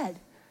God.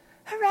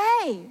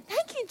 Hooray.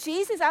 Thank you,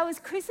 Jesus. I was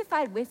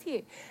crucified with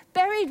you,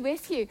 buried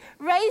with you,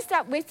 raised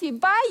up with you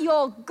by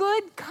your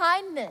good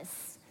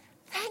kindness.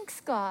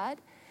 Thanks, God.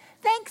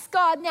 Thanks,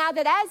 God, now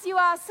that as you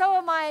are, so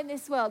am I in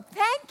this world.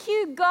 Thank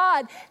you,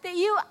 God, that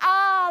you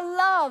are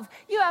love.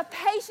 You are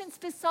patience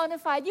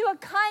personified. You are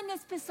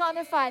kindness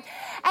personified.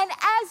 And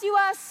as you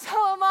are, so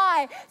am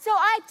I. So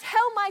I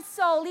tell my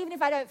soul, even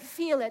if I don't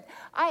feel it,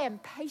 I am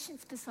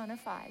patience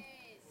personified.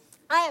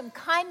 I am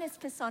kindness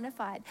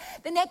personified.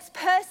 The next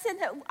person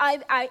that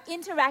I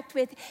interact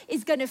with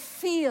is going to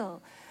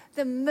feel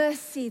the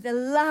mercy, the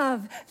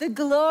love, the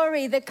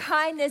glory, the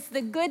kindness,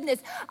 the goodness.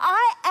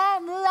 I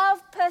am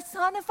love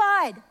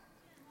personified.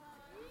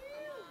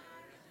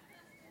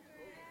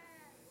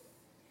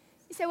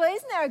 You say, well,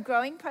 isn't there a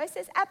growing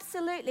process?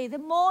 Absolutely. The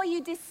more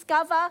you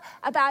discover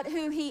about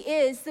who he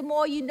is, the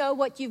more you know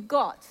what you've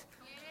got.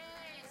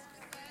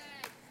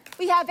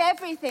 We have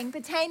everything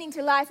pertaining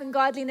to life and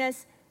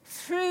godliness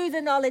through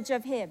the knowledge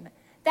of him.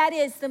 That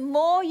is, the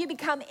more you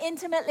become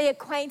intimately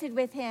acquainted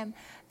with him,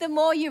 the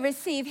more you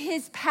receive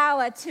his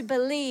power to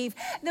believe,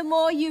 the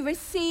more you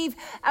receive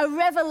a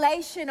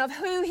revelation of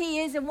who he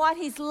is and what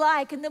he's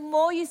like, and the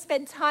more you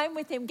spend time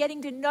with him,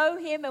 getting to know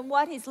him and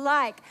what he's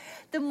like,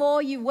 the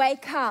more you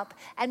wake up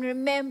and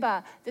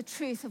remember the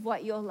truth of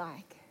what you're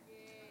like.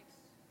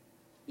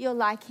 You're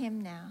like him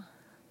now.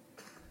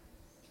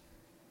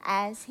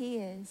 As he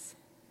is,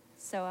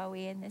 so are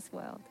we in this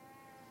world.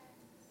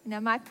 Now,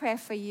 my prayer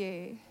for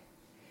you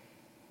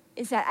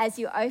is that as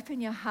you open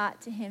your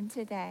heart to him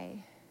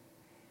today,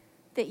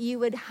 that you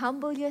would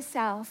humble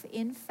yourself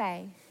in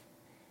faith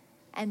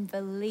and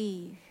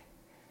believe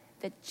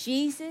that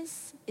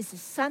Jesus is the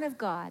Son of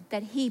God,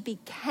 that he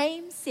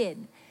became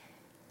sin,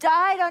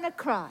 died on a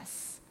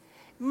cross,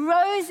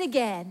 rose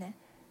again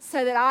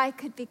so that I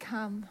could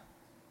become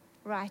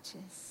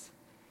righteous.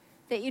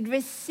 That you'd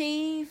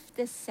receive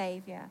the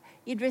Savior.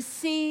 You'd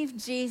receive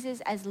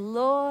Jesus as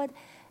Lord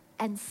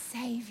and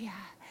Savior.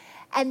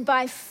 and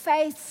by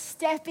faith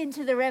step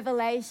into the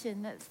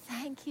revelation that,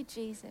 thank you,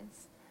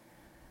 Jesus.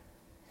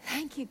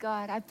 Thank you,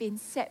 God. I've been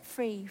set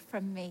free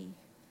from me.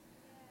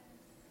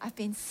 I've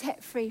been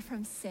set free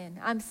from sin.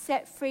 I'm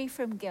set free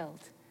from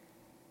guilt.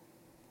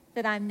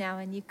 That I'm now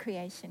a new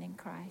creation in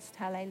Christ.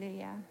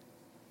 Hallelujah.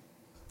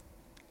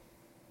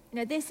 You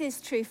know, this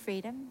is true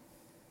freedom.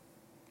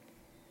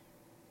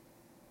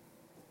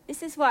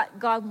 This is what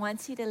God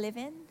wants you to live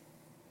in.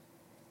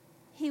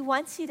 He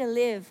wants you to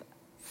live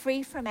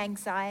free from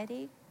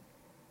anxiety,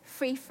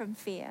 free from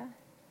fear.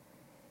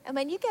 And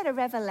when you get a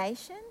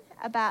revelation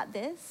about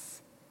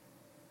this,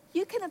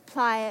 you can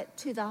apply it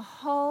to the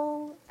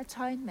whole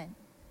atonement.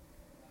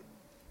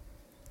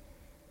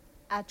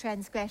 Our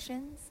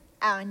transgressions,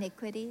 our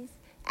iniquities,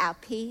 our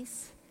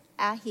peace,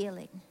 our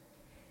healing.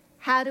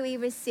 How do we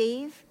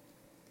receive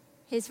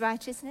his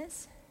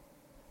righteousness?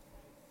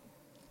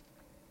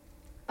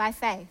 By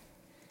faith.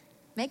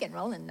 Megan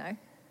Rowland, no.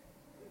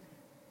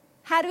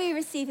 How do we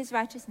receive his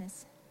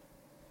righteousness?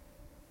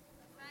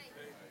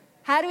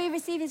 How do we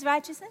receive his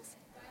righteousness?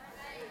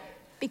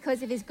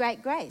 Because of his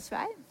great grace,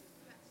 right?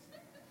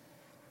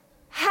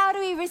 How do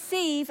we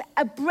receive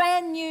a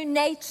brand new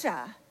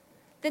nature?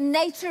 The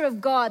nature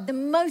of God, the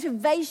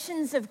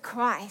motivations of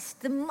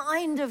Christ, the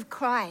mind of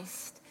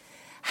Christ.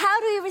 How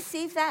do we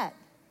receive that?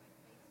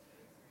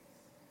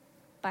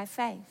 By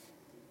faith.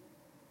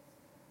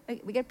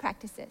 We got to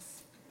practice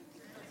this.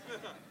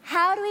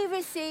 How do we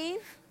receive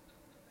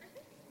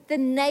the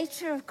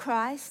nature of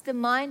Christ, the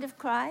mind of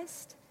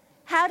Christ?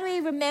 How do we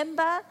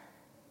remember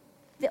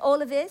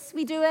all of this?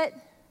 We do it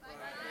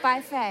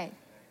by faith.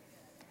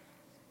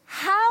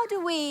 How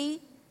do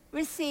we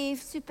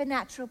receive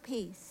supernatural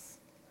peace?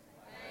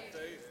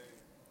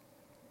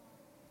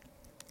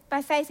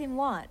 By faith in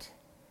what?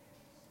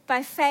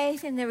 By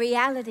faith in the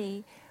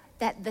reality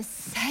that the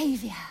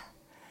Savior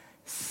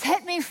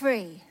set me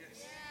free.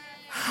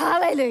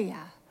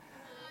 Hallelujah.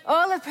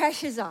 All the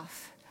pressure's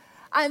off.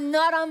 I'm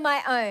not on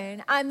my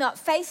own. I'm not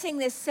facing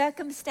this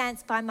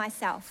circumstance by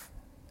myself.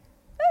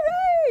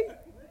 Hooray!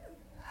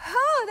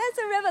 Oh, that's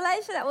a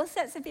revelation that will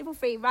set some people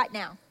free right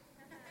now.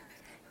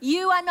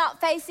 You are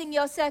not facing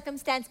your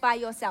circumstance by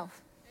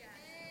yourself.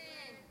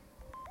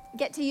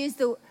 Get to use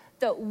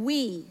the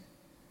we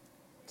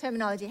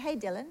terminology. Hey,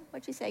 Dylan,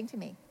 what you saying to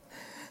me?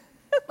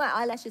 My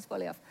eyelashes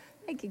falling off.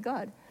 Thank you,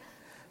 God.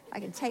 I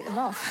can take them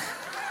off.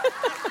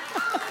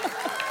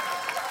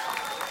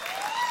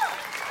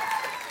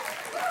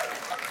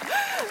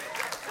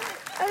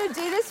 I'm going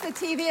to do this for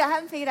TV. I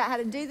haven't figured out how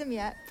to do them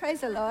yet.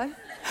 Praise the Lord.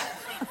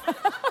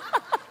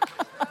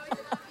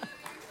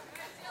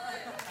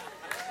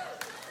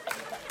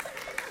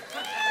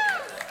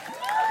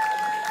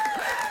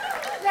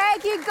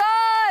 Thank you,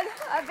 God.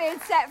 I've been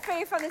set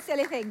free from the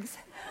silly things.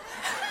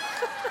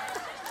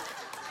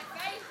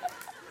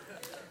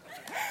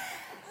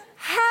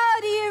 How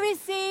do you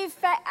receive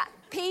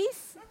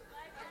peace?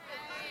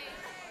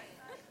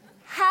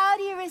 How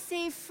do you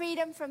receive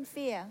freedom from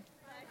fear?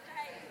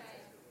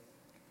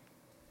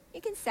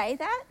 You can say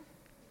that.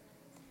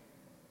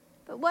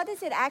 But what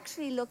does it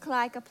actually look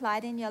like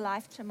applied in your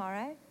life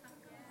tomorrow?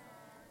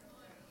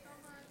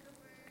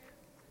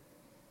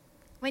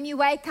 When you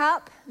wake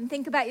up and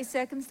think about your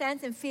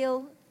circumstance and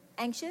feel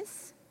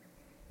anxious,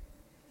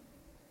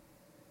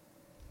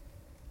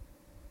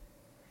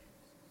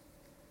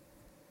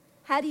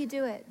 how do you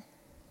do it?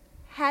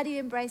 How do you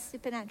embrace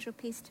supernatural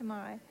peace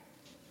tomorrow?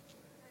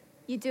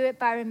 You do it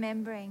by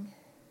remembering,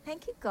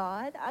 thank you,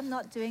 God, I'm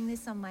not doing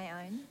this on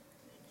my own.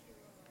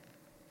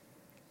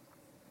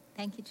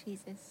 Thank you,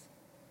 Jesus.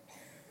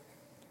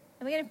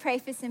 And we're going to pray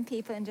for some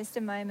people in just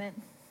a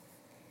moment.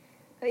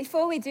 But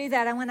before we do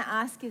that, I want to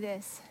ask you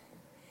this.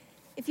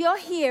 If you're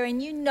here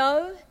and you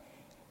know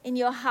in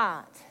your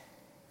heart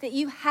that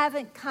you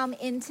haven't come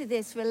into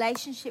this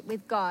relationship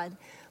with God,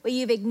 where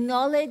you've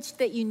acknowledged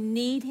that you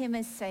need him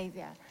as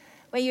Savior,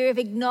 where you've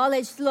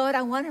acknowledged, Lord,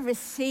 I want to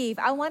receive,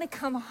 I want to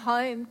come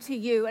home to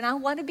you, and I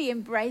want to be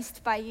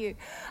embraced by you.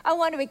 I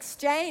want to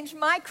exchange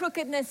my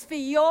crookedness for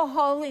your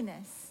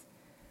holiness.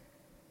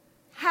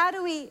 How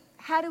do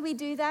we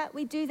do that?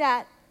 We do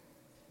that,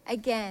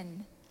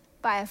 again,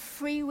 by a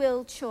free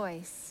will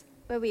choice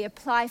where we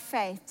apply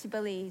faith to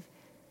believe,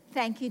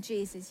 thank you,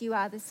 Jesus, you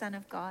are the Son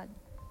of God.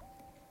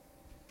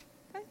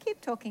 Don't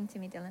keep talking to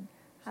me, Dylan.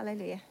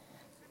 Hallelujah.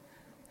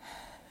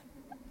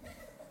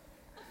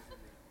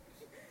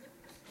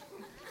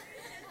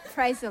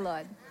 Praise the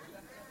Lord.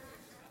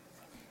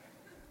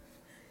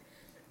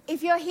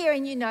 If you're here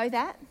and you know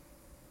that,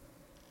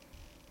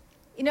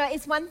 you know,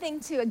 it's one thing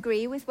to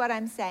agree with what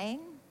I'm saying,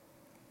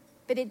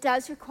 but it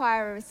does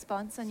require a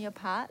response on your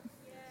part.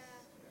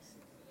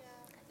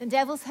 The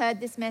devil's heard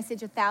this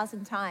message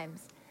 1,000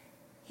 times.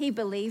 He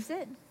believes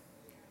it,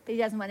 but he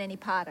doesn't want any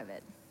part of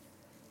it.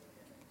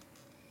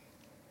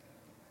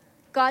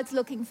 God's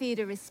looking for you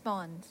to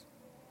respond,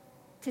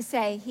 to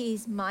say,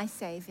 he's my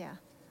Savior.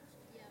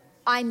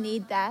 I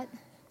need that,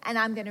 and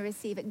I'm going to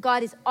receive it.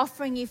 God is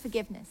offering you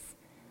forgiveness,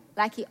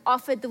 like he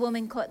offered the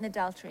woman caught in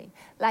adultery,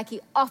 like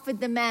he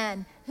offered the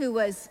man who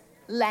was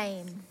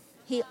lame.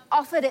 He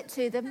offered it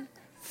to them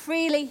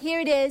freely.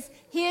 Here it is.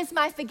 Here's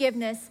my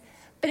forgiveness.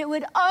 But it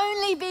would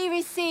only be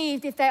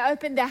received if they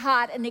opened their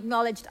heart and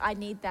acknowledged, I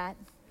need that.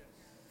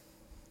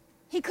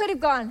 He could have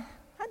gone,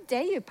 how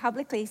dare you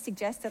publicly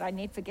suggest that I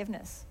need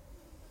forgiveness?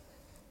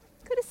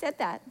 Could have said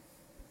that.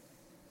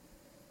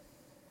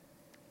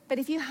 But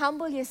if you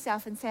humble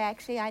yourself and say,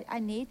 actually, I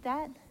need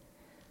that.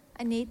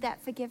 I need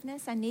that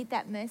forgiveness. I need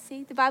that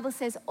mercy. The Bible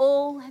says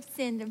all have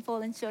sinned and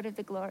fallen short of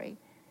the glory.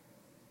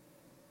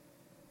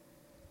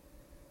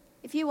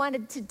 If you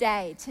wanted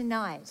today,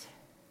 tonight,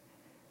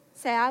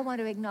 say, I want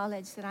to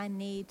acknowledge that I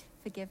need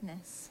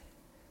forgiveness.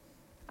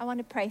 I want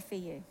to pray for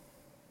you.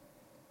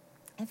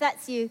 If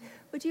that's you,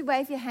 would you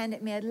wave your hand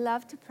at me? I'd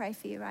love to pray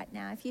for you right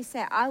now. If you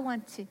say, I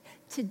want to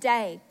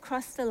today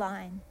cross the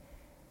line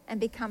and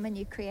become a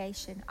new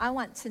creation. I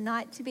want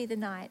tonight to be the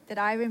night that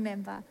I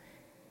remember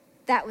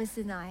that was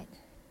the night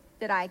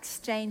that I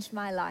exchanged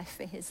my life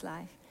for his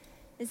life.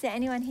 Is there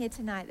anyone here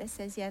tonight that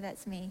says, yeah,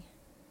 that's me?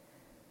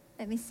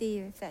 Let me see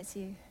you if that's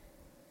you.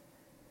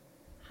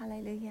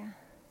 Hallelujah.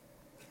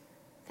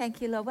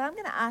 Thank you, Lord. Well, I'm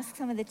going to ask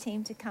some of the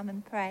team to come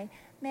and pray.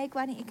 Meg,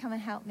 why don't you come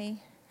and help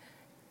me?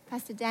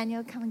 Pastor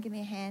Daniel, come and give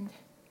me a hand.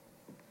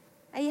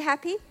 Are you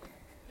happy?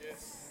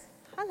 Yes.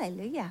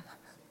 Hallelujah.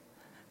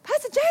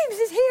 Pastor James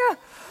is here.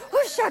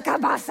 Oh,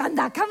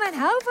 Shakabasanda, come and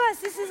help us.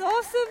 This is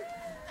awesome.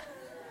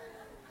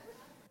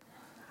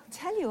 I'll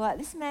tell you what,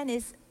 this man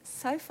is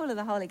so full of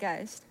the Holy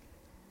Ghost.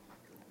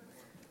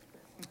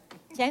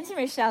 James and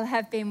Rochelle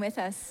have been with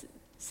us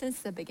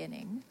since the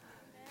beginning.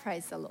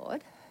 Praise the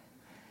Lord.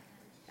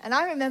 And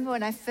I remember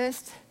when I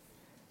first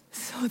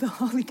saw the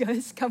Holy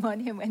Ghost come on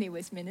him when he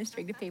was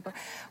ministering to people.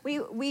 We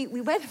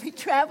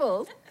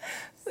traveled.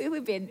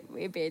 We've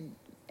been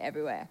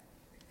everywhere.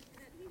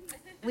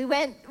 We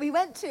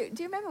went to,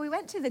 do you remember, we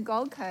went to the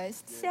Gold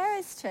Coast,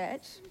 Sarah's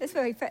church. That's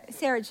where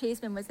Sarah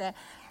Cheeseman was there.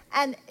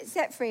 And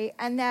set free,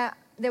 and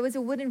there was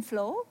a wooden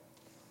floor.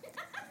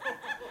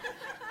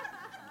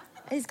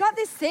 He's got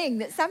this thing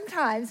that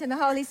sometimes when the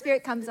Holy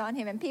Spirit comes on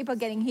him and people are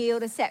getting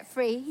healed or set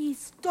free, he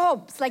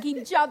stomps, like he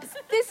jumps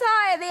this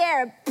high in the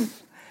air.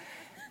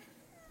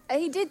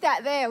 And he did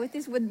that there with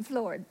this wooden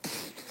floor. And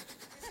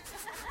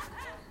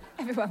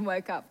everyone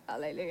woke up.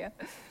 Hallelujah.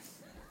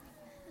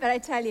 But I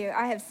tell you,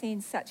 I have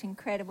seen such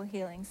incredible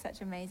healing, such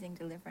amazing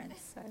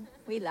deliverance. So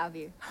we love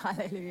you.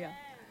 Hallelujah.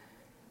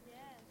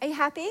 Are you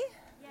happy?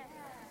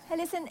 Hey,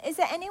 listen, is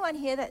there anyone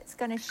here that's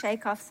going to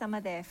shake off some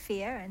of their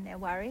fear and their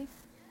worry?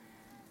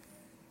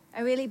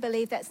 I really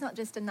believe that's not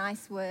just a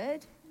nice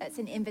word. That's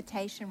an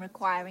invitation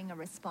requiring a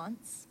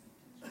response.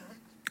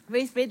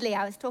 Ruth Ridley,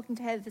 I was talking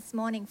to her this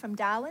morning from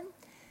Darwin.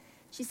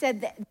 She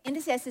said that the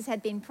intercessors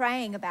had been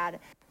praying about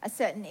a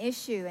certain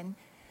issue, and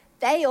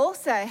they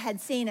also had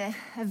seen a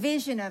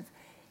vision of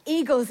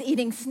eagles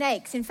eating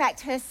snakes. In fact,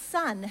 her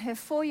son, her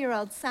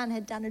 4-year-old son,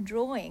 had done a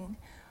drawing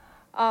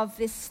of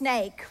this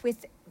snake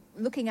with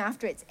looking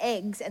after its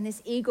eggs and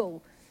this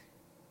eagle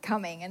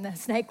coming, and the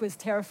snake was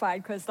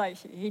terrified because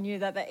he knew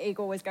that the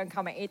eagle was going to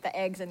come and eat the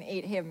eggs and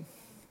eat him.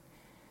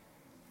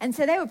 And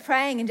so they were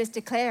praying and just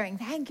declaring,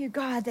 thank you,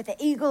 God, that the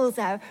eagles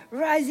are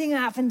rising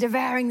up and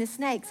devouring the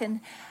snakes. And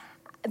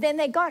then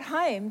they got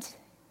home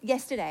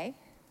yesterday,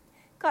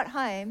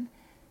 and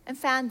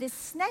found this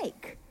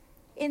snake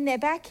in their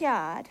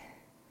backyard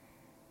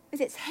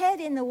with its head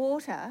in the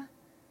water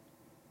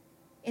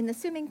in the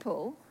swimming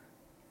pool,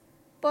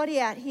 body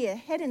out here,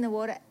 head in the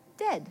water,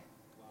 dead.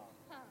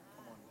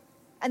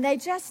 And they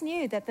just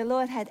knew that the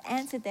Lord had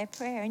answered their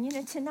prayer.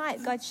 And tonight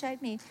God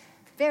showed me a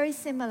very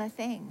similar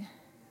thing.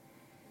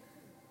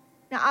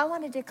 Now, I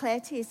want to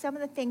declare to you some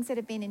of the things that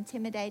have been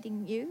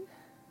intimidating you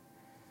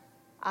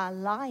are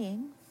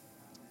lying.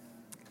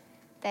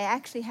 They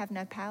actually have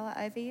no power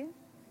over you.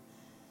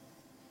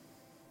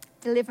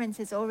 Deliverance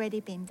has already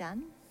been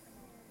done.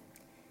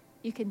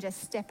 You can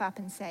just step up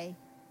and say,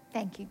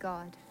 thank you,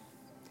 God.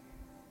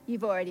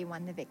 You've already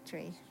won the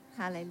victory.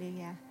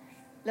 Hallelujah.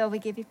 Lord, we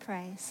give you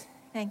praise.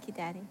 Thank you,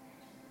 Daddy.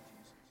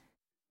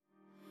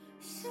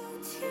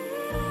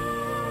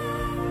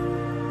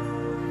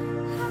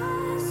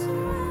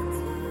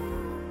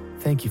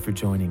 Thank you for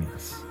joining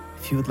us.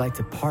 If you would like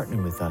to partner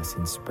with us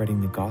in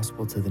spreading the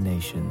gospel to the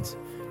nations,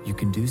 you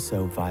can do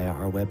so via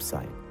our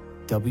website,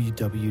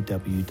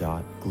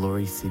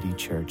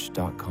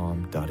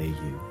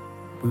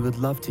 www.glorycitychurch.com.au. We would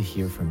love to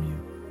hear from you.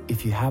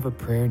 If you have a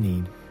prayer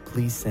need,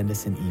 please send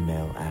us an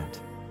email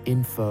at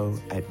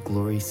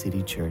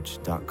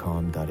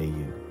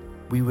info@glorycitychurch.com.au.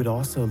 We would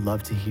also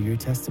love to hear your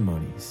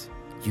testimonies.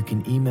 You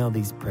can email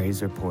these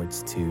praise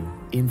reports to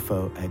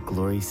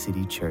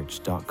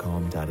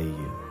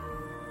info@glorycitychurch.com.au.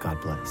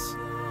 God bless.